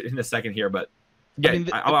back to in a second here, but yeah,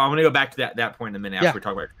 I want to go back to that point in a minute after we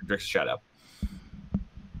talk about Grixis Shadow.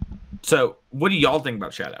 So what do y'all think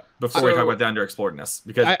about Shadow before we talk about the underexploredness?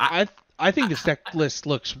 Because I think this deck list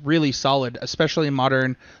looks really solid, especially in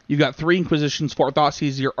Modern. You've got 3 Inquisitions, 4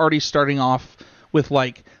 Thoughtseize. You're already starting off with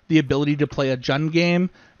like the ability to play a Jund game.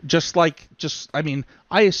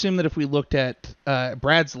 I assume that if we looked at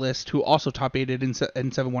Brad's list, who also top 8'd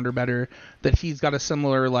in 7 Wonder Better, that he's got a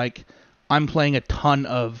similar, like, I'm playing a ton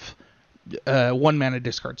of 1-mana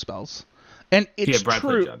discard spells. And it's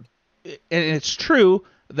true. And it's true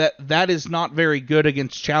that is not very good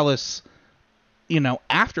against Chalice,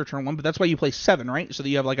 after turn 1, but that's why you play 7, right? So that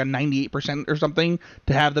you have like a 98% or something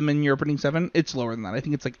to have them in your opening 7. It's lower than that. I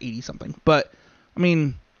think it's like 80 something. But,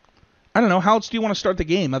 I don't know. How else do you want to start the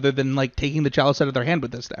game other than like taking the Chalice out of their hand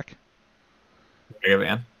with this deck? Yeah,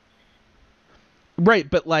 man. Right,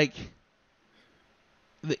 but like,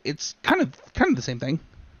 it's kind of the same thing.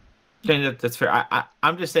 Yeah, that's fair.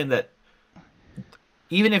 I'm just saying that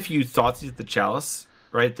even if you thought the Chalice,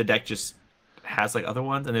 right, the deck just has like other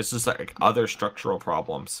ones, and there's just like other structural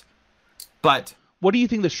problems. But what do you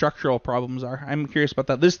think the structural problems are? I'm curious about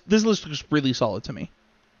that. This list looks really solid to me.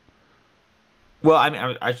 Well,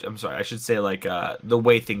 I'm sorry. I should say like the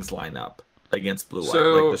way things line up against blue white.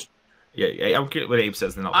 So, like I'm curious what Abe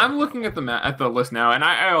says. Then I'm looking at the list now, and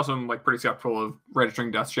I also am like pretty skeptical of registering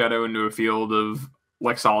Death Shadow into a field of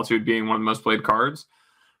like Solitude being one of the most played cards.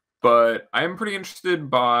 But I am pretty interested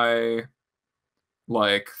by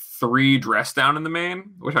like 3 Dress Down in the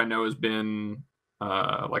main, which I know has been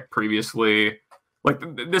like previously. Like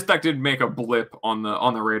this deck did make a blip on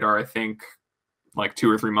the radar, I think, like 2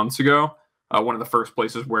 or 3 months ago. One of the first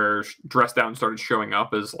places where Dress Down started showing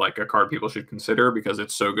up as like a card people should consider because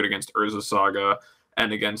it's so good against Urza Saga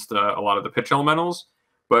and against a lot of the pitch elementals.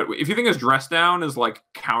 But if you think as Dress Down is like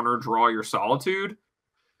counter draw your Solitude,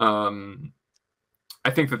 I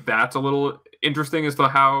think that's a little interesting as to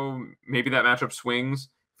how maybe that matchup swings.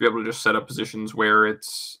 If you're able to just set up positions where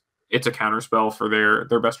it's a counter spell for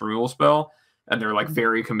their best removal spell, and they're like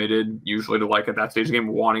very committed usually to like at that stage of the game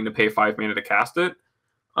wanting to pay 5 mana to cast it.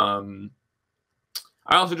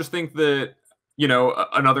 I also just think that,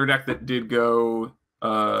 another deck that did go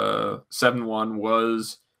 7-1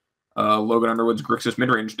 was Logan Underwood's Grixis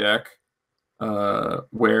midrange deck,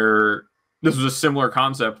 where this was a similar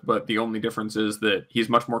concept, but the only difference is that he's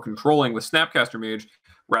much more controlling with Snapcaster Mage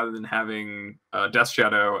rather than having Death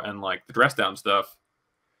Shadow and like the Dress Down stuff.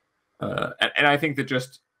 And I think that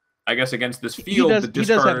just, I guess against this field, the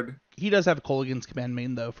discard... He does have Kolaghan's Command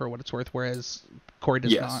main, though, for what it's worth, whereas Corey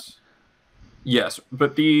does not. Yes,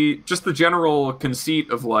 but the general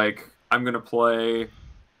conceit of like I'm gonna play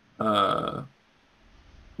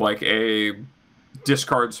like a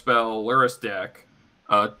discard spell Lurrus deck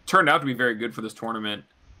turned out to be very good for this tournament,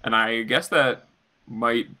 and I guess that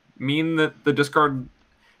might mean that the discard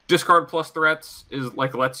plus threats is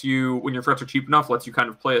like lets you, when your threats are cheap enough, lets you kind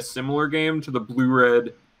of play a similar game to the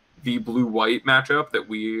blue-red v blue-white matchup that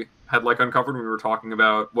we had like uncovered when we were talking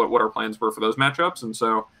about what our plans were for those matchups, and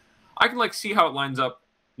so I can like see how it lines up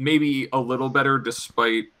maybe a little better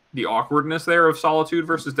despite the awkwardness there of Solitude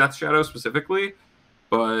versus Death Shadow specifically.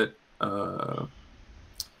 But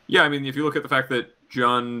yeah, if you look at the fact that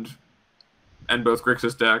Jund and both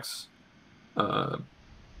Grixis decks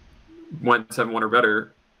went 7-1 or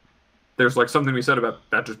better, there's like something we said about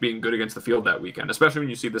that just being good against the field that weekend, especially when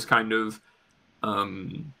you see this kind of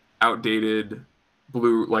outdated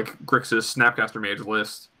blue like Grixis Snapcaster Mage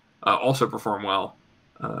list also perform well.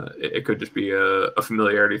 It could just be a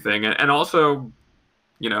familiarity thing, and also,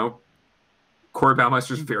 Corey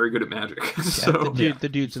Baumeister's very good at Magic. So the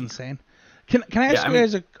dude's insane. Can I ask you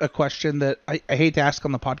guys a question that I hate to ask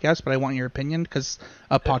on the podcast, but I want your opinion because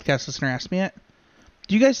a podcast listener asked me it.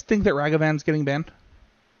 Do you guys think that Ragavan's getting banned?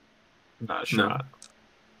 Not a shot.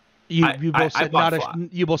 You both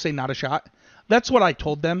say not a shot. That's what I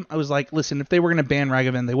told them. I was like, listen, if they were going to ban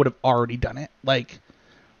Ragavan, they would have already done it. Like.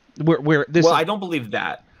 I don't believe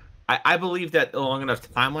that. I believe that a long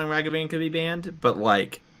enough timeline Ragavan could be banned, but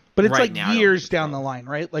it's like years down the line,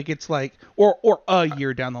 right? Like it's like or a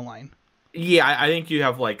year down the line. Yeah, I think you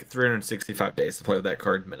have like 365 days to play with that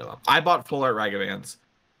card minimum. I bought Full Art Ragavans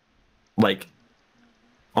like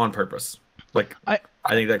on purpose. Like I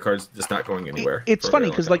think that card's just not going anywhere. It's funny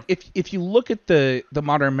because like if you look at the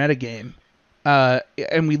modern metagame,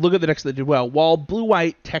 and we look at the decks that did well, while blue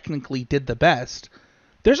white technically did the best,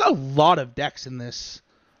 there's a lot of decks in this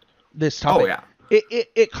topic. Oh yeah.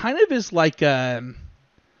 It kind of is like I'm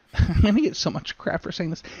gonna get so much crap for saying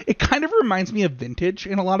this. It kind of reminds me of Vintage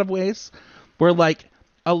in a lot of ways, where like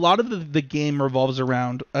a lot of the game revolves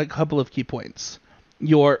around a couple of key points.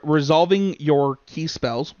 You're resolving your key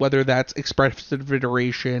spells, whether that's Expressive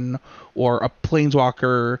Iteration or a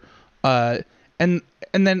Planeswalker, and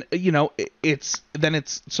then it's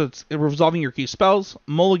resolving your key spells,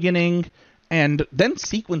 mulliganing, and then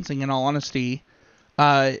sequencing. In all honesty,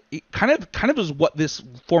 it kind of is what this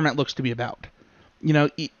format looks to be about.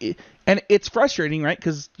 And it's frustrating, right?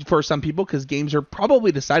 Because for some people, because games are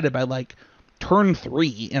probably decided by like turn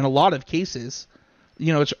 3 in a lot of cases.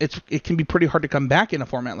 It can be pretty hard to come back in a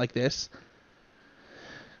format like this.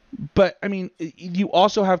 But I mean, you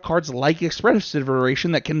also have cards like Expressive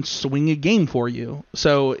Iteration that can swing a game for you.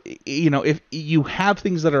 So if you have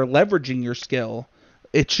things that are leveraging your skill,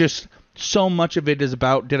 it's just so much of it is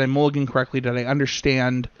about, did I mulligan correctly? Did I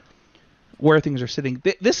understand where things are sitting?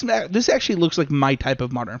 This actually looks like my type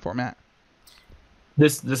of modern format.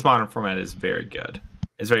 This modern format is very good.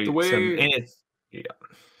 It's very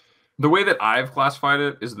The way that I've classified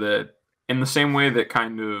it is that in the same way that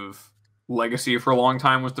kind of Legacy for a long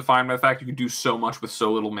time was defined by the fact you could do so much with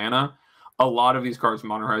so little mana, a lot of these cards in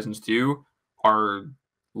Modern Horizons 2 are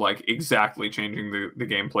like exactly changing the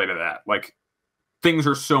gameplay to that. Like things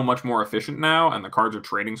are so much more efficient now, and the cards are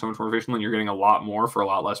trading so much more efficiently, and you're getting a lot more for a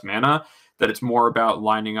lot less mana, that it's more about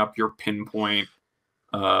lining up your pinpoint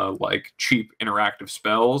like cheap interactive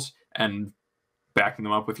spells and backing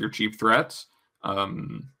them up with your cheap threats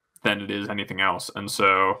than it is anything else. And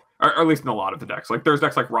so, or at least in a lot of the decks, like there's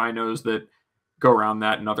decks like Rhinos that go around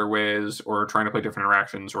that in other ways, or trying to play different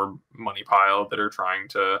interactions, or Money Pile that are trying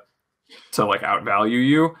to like outvalue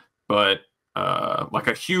you. But like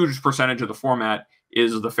a huge percentage of the format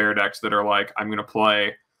is the fair decks that are like, I'm going to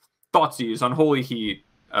play Thoughtseize, Unholy Heat,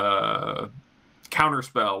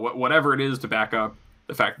 Counterspell, whatever it is to back up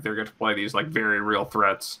the fact that they're going to play these like very real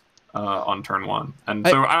threats on turn 1. And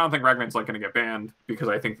so I don't think Ragavan's like going to get banned, because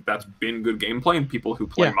I think that's been good gameplay, and people who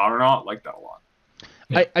play Modern Art like that a lot.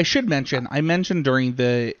 I should mention, I mentioned during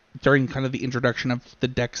kind of the introduction of the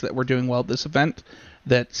decks that were doing well at this event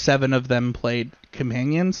that 7 of them played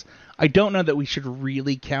companions. I don't know that we should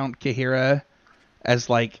really count Kahira as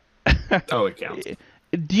like oh, it counts.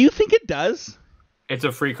 Do you think it does? It's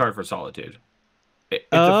a free card for Solitude. It's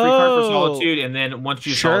a free card for Solitude, and then once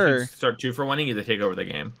you Solitude start 2 for 1, you get to take over the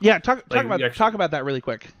game. Yeah, talk about that really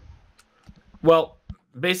quick. Well,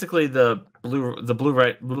 basically the blue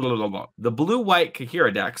white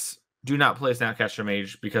Kahira decks do not play Snapcaster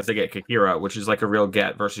Mage because they get Kahira, which is like a real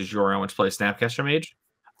get, versus Yorion, which plays Snapcaster Mage.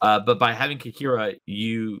 But by having Kahira,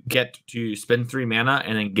 you get to spend 3 mana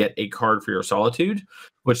and then get a card for your Solitude,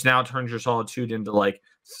 which now turns your Solitude into like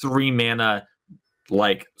 3 mana,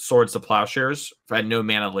 like Swords to Plowshares at no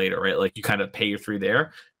mana later, right? Like you kind of pay your 3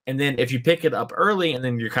 there. And then if you pick it up early, and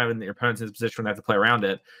then you're kind of in your opponent's position when you have to play around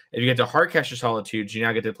it, if you get to Hardcast your Solitude, you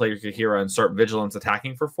now get to play your Kahira and start Vigilance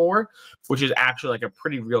attacking for 4, which is actually like a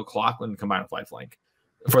pretty real clock when combined with Lifelink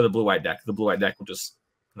for the blue-white deck. The blue-white deck will just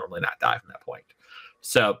normally not die from that point.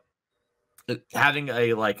 So having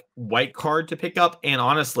a like white card to pick up, and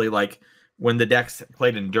honestly, like when the decks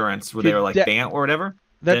played Endurance, where they were like Bant or whatever,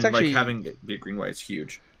 that's then actually, like having the green white is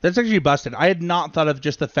huge. That's actually busted. I had not thought of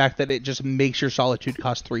just the fact that it just makes your Solitude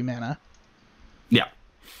cost 3 mana. Yeah.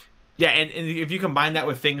 Yeah, and if you combine that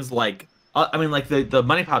with things like, I mean, like the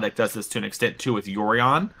Money Pile deck does this to an extent too with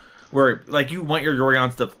Yorion, where like you want your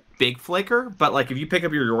Yorions to big flicker, but like if you pick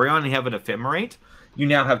up your Yorion and you have an Ephemerate, you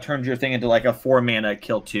now have turned your thing into like a 4 mana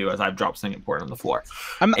kill 2 as I've dropped something important on the floor.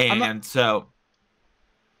 I'm not gonna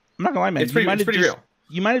lie, man. It's pretty real.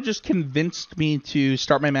 You might have just convinced me to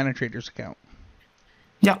start my Mana Traders account.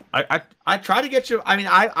 Yeah, I try to get you. I mean,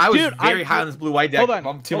 I was very high on this blue-white deck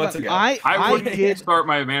 2 months ago. I wouldn't start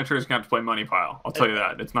my Mana Traders account to play Money Pile. I'll tell you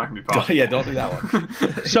that. It's not going to be possible. Yeah, don't do that one.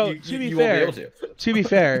 So, to be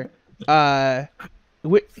fair,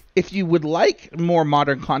 if you would like more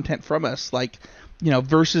modern content from us, like,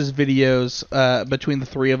 versus videos between the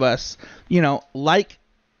 3 of us, like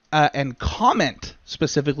and comment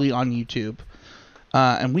specifically on YouTube,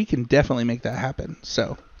 and we can definitely make that happen.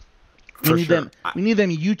 So we need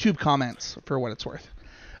them YouTube comments for what it's worth.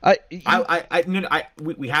 We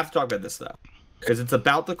have to talk about this though. because it's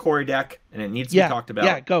about the Corey deck and it needs to be talked about.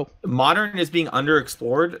 Yeah, go. Modern is being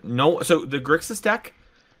underexplored. So the Grixis deck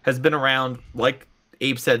has been around, like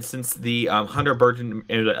Abe said, since the Hunter Burton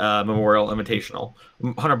Memorial Invitational.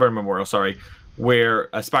 Hunter Burton Memorial, sorry, where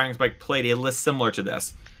Aspiring Spike played a list similar to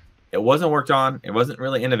this. It wasn't worked on. It wasn't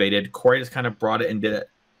really innovated. Corey just kind of brought it and did it.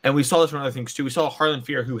 And we saw this from other things too. We saw Harlan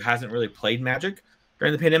Fear, who hasn't really played Magic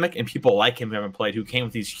during the pandemic, and people like him who haven't played, who came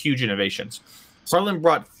with these huge innovations. Harlan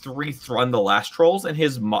brought 3 Thrun the Last Trolls in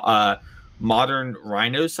his modern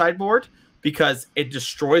Rhino sideboard because it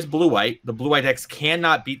destroys blue-white. The blue-white decks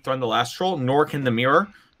cannot beat Thrun the Last Troll, nor can the Mirror,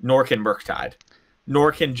 nor can Murktide,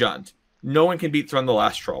 nor can Jund. No one can beat Thrun the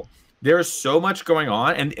Last Troll. There is so much going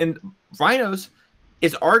on, and Rhinos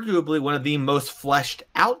is arguably one of the most fleshed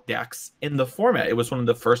out decks in the format. It was one of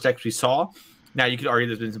the first decks we saw. Now, you could argue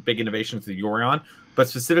there's been some big innovations with Yorion, but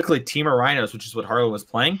specifically Temur Rhinos, which is what Harlan was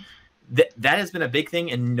playing, that has been a big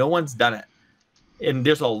thing, and no one's done it. And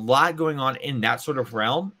there's a lot going on in that sort of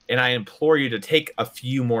realm, and I implore you to take a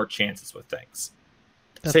few more chances with things.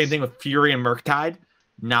 Same thing with Fury and Murktide,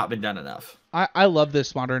 not been done enough. I love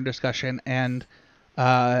this Modern discussion, and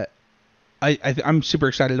I'm super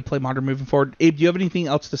excited to play Modern moving forward. Abe, do you have anything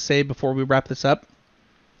else to say before we wrap this up?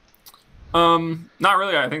 Not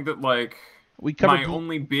really. I think that we covered my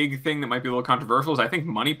only big thing that might be a little controversial is I think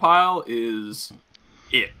Money Pile is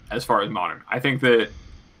it as far as Modern. I think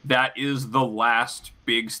that is the last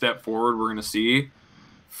big step forward we're going to see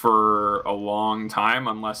for a long time,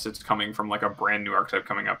 unless it's coming from like a brand new archetype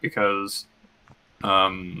coming up, because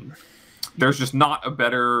there's just not a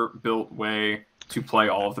better built way to play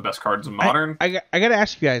all of the best cards in Modern. I got to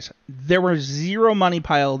ask you guys, there were 0 Money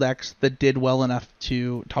Pile decks that did well enough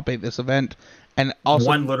to top 8 this event, and also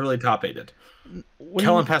one literally top 8'd.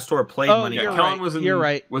 Kellen Pastor played Money Pile. Kellen was in, you're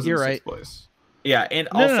right. Was you're in right. 6th place. Yeah, and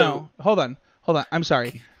also... No. Hold on. I'm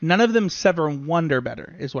sorry. None of them 7 wonder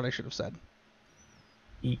better, is what I should have said.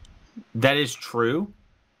 That is true,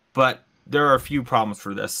 but there are a few problems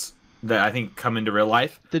for this that I think come into real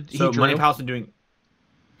life. So Money Pile's been doing...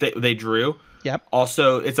 They drew. Yep.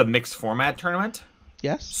 Also, it's a mixed format tournament.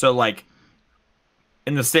 Yes. So,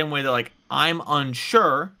 in the same way that, I'm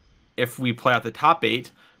unsure if we play out the top 8,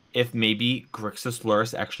 if maybe Grixis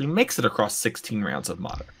Lurrus actually makes it across 16 rounds of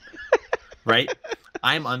Modern. Right?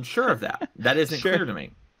 I'm unsure of that. That isn't clear to me.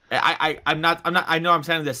 I'm not. I know I'm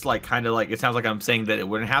saying this kind of it sounds like I'm saying that it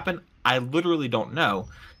wouldn't happen. I literally don't know.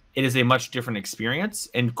 It is a much different experience,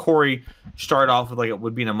 and Corey started off with it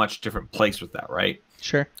would be in a much different place with that, right?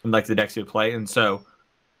 Sure. And the decks he would play, and so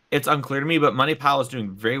it's unclear to me. But Money Pile is doing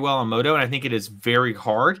very well on Moto, and I think it is very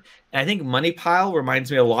hard. And I think Money Pile reminds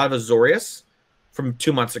me a lot of Azorius from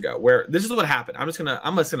 2 months ago, where this is what happened. I'm just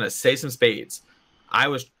gonna say some spades.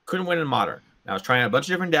 Couldn't win in Modern. I was trying a bunch of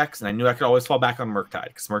different decks, and I knew I could always fall back on Murktide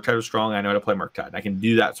because Murktide was strong. And I know how to play Murktide. And I can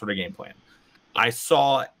do that sort of game plan. I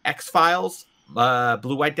saw X-Files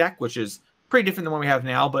blue-white deck, which is pretty different than what we have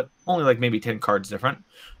now, but only maybe 10 cards different.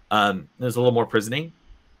 There's a little more prisoning.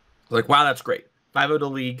 I was wow, that's great. 5-0 to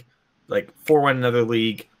league, 4-1 another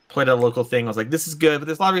league, played a local thing. I was this is good, but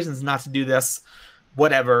there's a lot of reasons not to do this.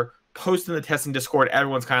 Whatever. Post in the testing Discord,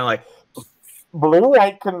 everyone's kind of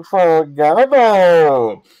blue-white control, gotta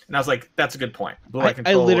go. And I was that's a good point. Blue-white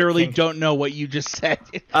control. I literally don't know what you just said.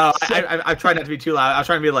 I tried not to be too loud. I was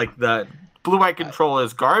trying to be the blue-white control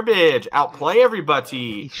is garbage. Outplay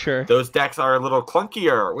everybody. Sure. Those decks are a little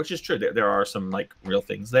clunkier, which is true. There are some real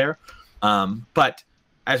things there. But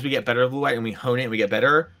as we get better at blue-white and we hone it and we get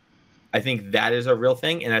better, I think that is a real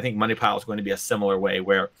thing. And I think Money Pile is going to be a similar way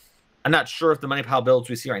where I'm not sure if the Money Pile builds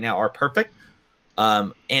we see right now are perfect.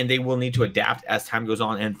 And they will need to adapt as time goes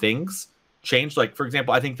on and things change. For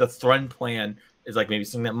example, I think the Thrun plan is maybe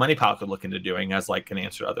something that Money Pile could look into doing as an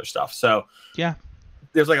answer to other stuff. So yeah,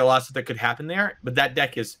 there's a lot of stuff that could happen there, but that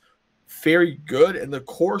deck is very good. And the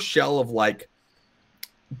core shell of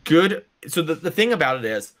good. So the thing about it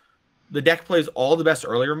is the deck plays all the best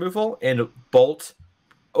early removal and Bolt,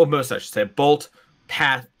 most I should say, Bolt,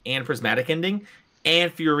 Path, and Prismatic Ending,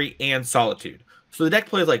 and Fury, and Solitude. So the deck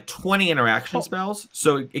plays 20 interaction spells,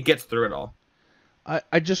 so it gets through it all.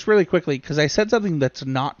 I just really quickly, because I said something that's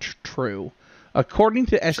not true. According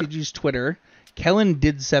to SEG's Twitter, Kellen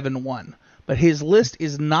did 7-1, but his list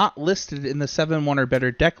is not listed in the 7-1 or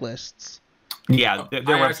better deck lists. Yeah, their I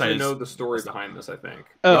website actually is... know the story behind this, I think.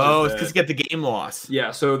 Oh, it's because you get the game loss.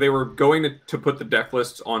 Yeah, so they were going to put the deck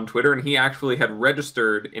lists on Twitter, and he actually had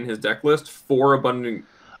registered in his deck list 4 Abundant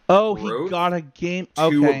Growth. He got a game...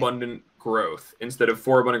 2 Abundant Growth instead of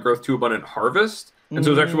 4 Abundant Growth, 2 Abundant Harvest. And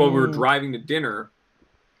so it was actually while we were driving to dinner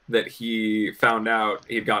that he found out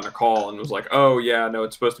he had gotten a call and was oh, yeah, no,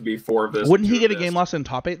 it's supposed to be 4 of this. Wouldn't he get a game loss in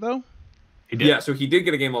top 8, though? He did. Yeah, so he did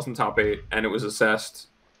get a game loss in top 8, and it was assessed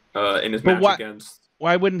in his match against.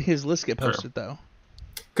 Why wouldn't his list get posted though?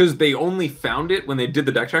 Because they only found it when they did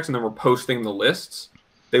the deck checks and then were posting the lists.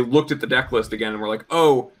 They looked at the deck list again and were like,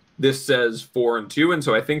 "Oh, this says 4 and 2," and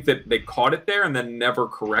so I think that they caught it there and then never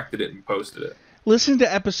corrected it and posted it. Listen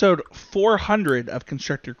to episode 400 of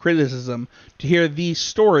Constructive Criticism to hear the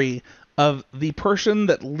story of the person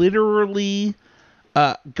that literally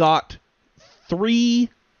literally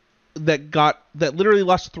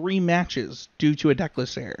lost 3 matches due to a deck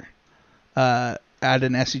list error at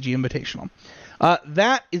an SCG Invitational.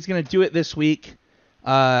 That is going to do it this week.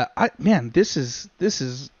 This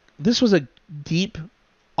was a deep,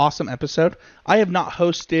 awesome episode. I have not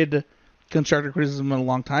hosted Constructive Criticism in a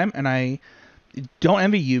long time, and I don't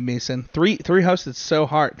envy you, Mason. Three hosts is so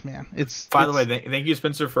hard, man. By the way, thank you,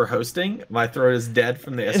 Spencer, for hosting. My throat is dead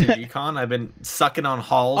from the SCG Con. I've been sucking on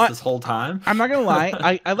halls this whole time. I'm not gonna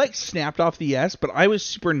lie, I like snapped off the S, but I was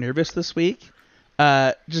super nervous this week,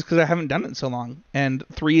 just because I haven't done it in so long, and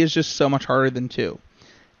 3 is just so much harder than 2.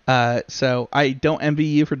 So I don't envy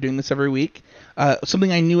you for doing this every week.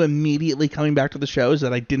 Something I knew immediately coming back to the show is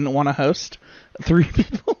that I didn't want to host 3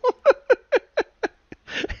 people.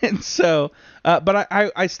 And so, but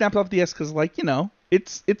I snapped off the S because, like, you know,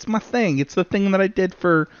 it's my thing. It's the thing that I did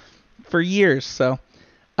for years. So,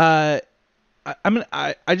 I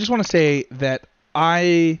just want to say that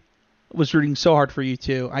I was rooting so hard for you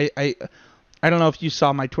too. I don't know if you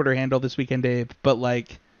saw my Twitter handle this weekend, Dave, but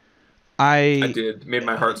like, I did. Made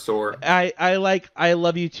my heart sore. I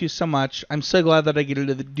love you two so much. I'm so glad that I get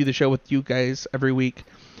to do the show with you guys every week.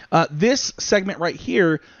 This segment right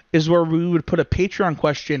here is where we would put a Patreon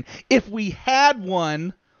question if we had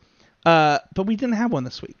one, but we didn't have one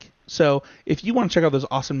this week. So if you want to check out those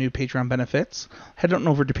awesome new Patreon benefits, head on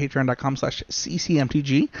over to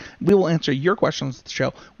patreon.com/ccmtg. We will answer your questions at the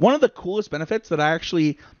show. One of the coolest benefits that I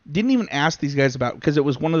actually didn't even ask these guys about, because it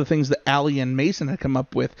was one of the things that Allie and Mason had come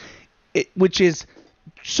up with, which is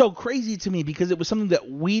so crazy to me because it was something that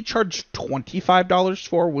we charged $25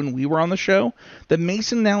 for when we were on the show, that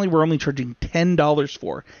Mason and Allie were only charging $10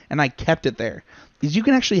 for, and I kept it there. Is you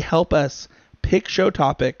can actually help us pick show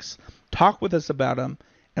topics, talk with us about them,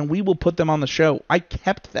 and we will put them on the show. I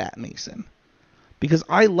kept that, Mason, because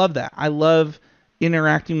I love that. I love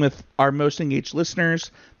interacting with our most engaged listeners,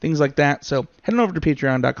 things like that. So head on over to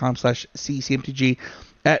patreon.com/ccmtg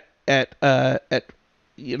at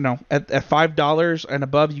 $5 and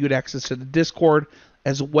above, you get access to the Discord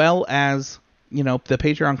as well as, you know, the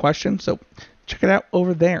Patreon question. So check it out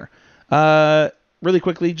over there. Really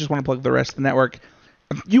quickly, just want to plug the rest of the network.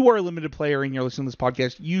 If you are a limited player and you're listening to this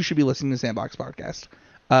podcast, you should be listening to Sandbox Podcast.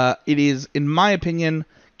 It is, in my opinion,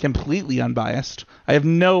 completely unbiased. I have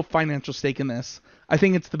no financial stake in this. I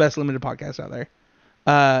think it's the best limited podcast out there.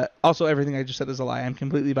 Also, everything I just said is a lie. I'm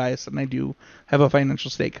completely biased, and I do have a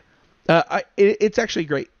financial stake. It's actually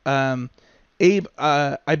great. Abe,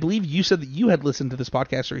 I believe you said that you had listened to this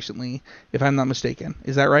podcast recently, if I'm not mistaken.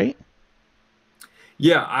 Is that right?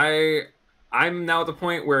 Yeah, I'm now at the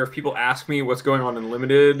point where if people ask me what's going on in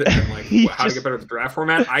Limited and like how to get better at the draft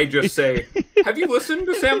format, I just say, "Have you listened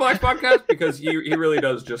to Sam Black's podcast?" Because he really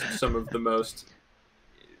does just some of the most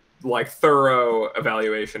like thorough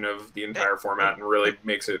evaluation of the entire format and really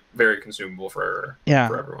makes it very consumable for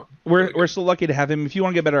everyone. We're so lucky to have him. If you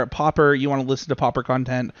want to get better at Pauper, you want to listen to Pauper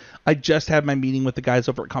content, I just had my meeting with the guys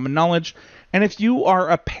over at Common Knowledge. And if you are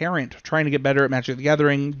a parent trying to get better at Magic the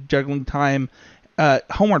Gathering, juggling time,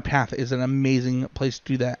 Homeward Path is an amazing place to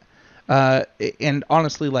do that. And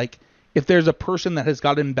honestly, like, if there's a person that has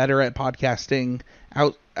gotten better at podcasting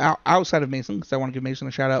outside of Mason, because I want to give Mason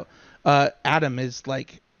a shout out, Adam is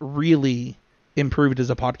like really improved as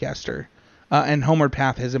a podcaster, and Homeward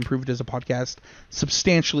Path has improved as a podcast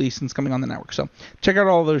substantially since coming on the network. So check out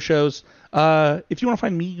all those shows. If you want to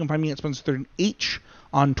find me, you can find me at Spencer30H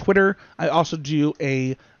on Twitter. I also do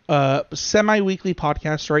a semi-weekly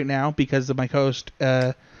podcast right now because my co-host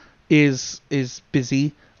is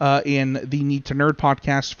busy in the Need to Nerd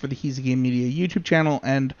podcast for the He's a Game Media YouTube channel,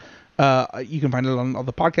 and you can find it on all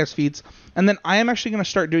the podcast feeds. And then I am actually going to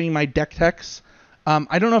start doing my deck techs.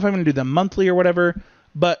 I don't know if I'm going to do them monthly or whatever,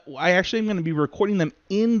 but I actually am going to be recording them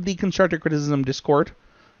in the Constructive Criticism Discord,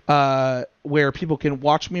 where people can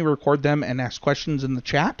watch me record them and ask questions in the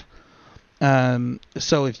chat.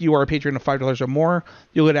 So if you are a patron of $5 or more,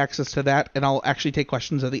 you'll get access to that, and I'll actually take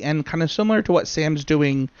questions at the end, kind of similar to what Sam's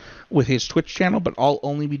doing with his Twitch channel, but I'll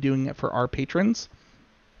only be doing it for our patrons.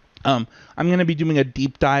 I'm going to be doing a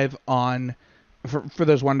deep dive on, for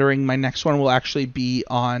those wondering, my next one will actually be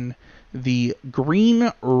on the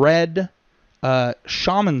green-red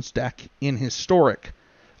Shaman's deck in Historic.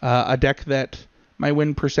 a deck that my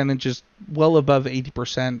win percentage is well above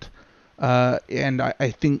 80%. And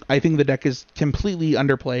I think the deck is completely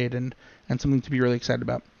underplayed and something to be really excited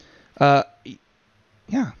about.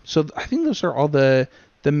 Yeah, so I think those are all the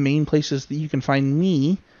main places that you can find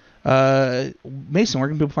me. Mason, where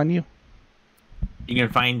can people find you? You can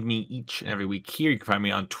find me each and every week here. You can find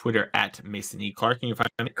me on Twitter at Mason E. Clark. And you can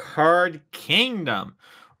find me at Card Kingdom,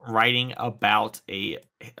 writing about a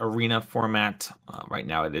arena format. Right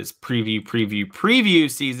now it is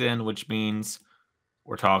preview season, which means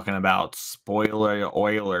we're talking about spoiler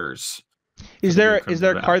Oilers. Is there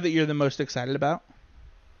a card that you're the most excited about?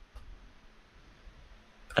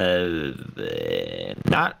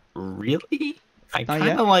 Not really. I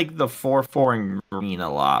kind of like the 4/4 in green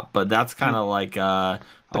a lot, but that's kind of like a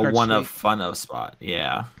one of fun of spot.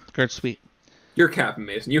 Yeah. The card's sweet. You're Captain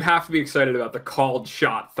Mason. You have to be excited about the called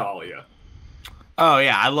shot Thalia. Oh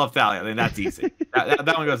yeah, I love Thalia. I mean, that's easy. that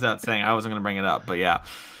one goes without saying. I wasn't gonna bring it up, but yeah.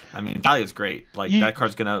 I mean, Thalia's great. Like that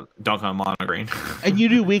card's gonna dunk on mono green. And you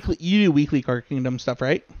do weekly Card Kingdom stuff,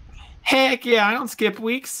 right? Heck yeah, I don't skip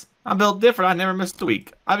weeks. I'm built different. I never missed a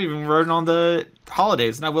week. I've even written on the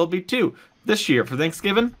holidays, and I will be too this year for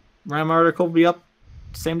Thanksgiving. My article will be up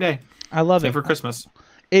same day. I love same it for Christmas.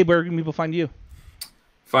 Hey, where can people find you?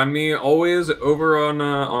 Find me always over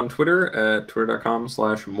on Twitter at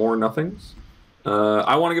twitter.com/morenothings.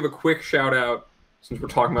 I want to give a quick shout out, since we're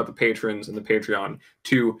talking about the patrons and the Patreon,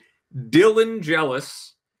 to Dylan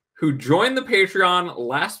Jealous, who joined the Patreon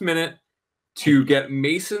last minute to get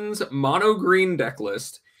Mason's mono green deck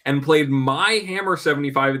list and played my Hammer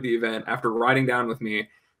 75 at the event after riding down with me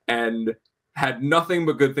and had nothing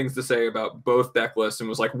but good things to say about both deck lists and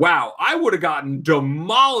was like, wow, I would have gotten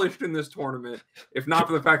demolished in this tournament if not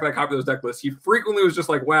for the fact that I copied those deck lists. He frequently was just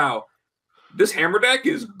like, wow, this Hammer deck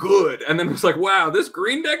is good. And then it was like, wow, this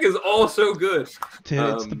green deck is also good.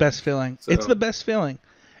 Dude, it's the best feeling. It's the best feeling.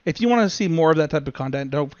 If you want to see more of that type of content,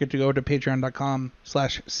 don't forget to go to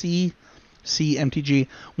patreon.com/CMTG.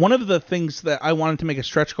 One of the things that I wanted to make a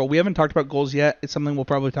stretch goal, we haven't talked about goals yet, it's something we'll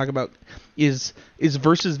probably talk about, is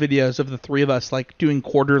versus videos of the three of us, like doing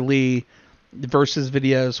quarterly versus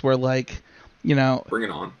videos where, like, you know, bring it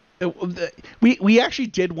on. We actually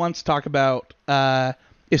did once talk about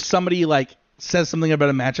if somebody like says something about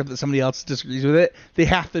a matchup that somebody else disagrees with it, they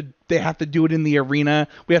have to do it in the arena.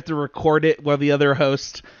 We have to record it while the other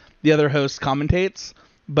host commentates.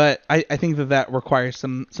 But I think that requires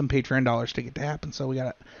some Patreon dollars to get to happen. So we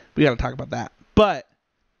gotta talk about that. But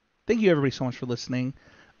thank you everybody so much for listening.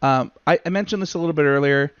 I mentioned this a little bit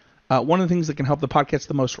earlier. One of the things that can help the podcast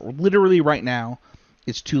the most, literally right now,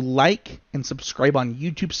 is to like and subscribe on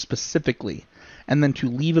YouTube specifically, and then to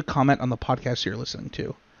leave a comment on the podcast you're listening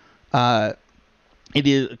to.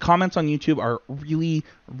 Comments on YouTube are really,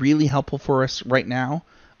 really helpful for us right now.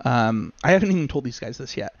 I haven't even told these guys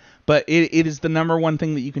this yet, but it is the number one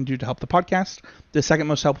thing that you can do to help the podcast. The second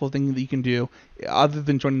most helpful thing that you can do, other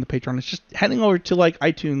than joining the Patreon, is just heading over to like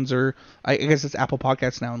iTunes or I guess it's Apple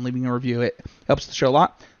Podcasts now and leaving a review. It helps the show a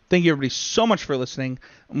lot. Thank you everybody so much for listening,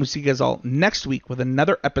 and we'll see you guys all next week with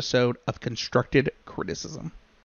another episode of Constructed Criticism.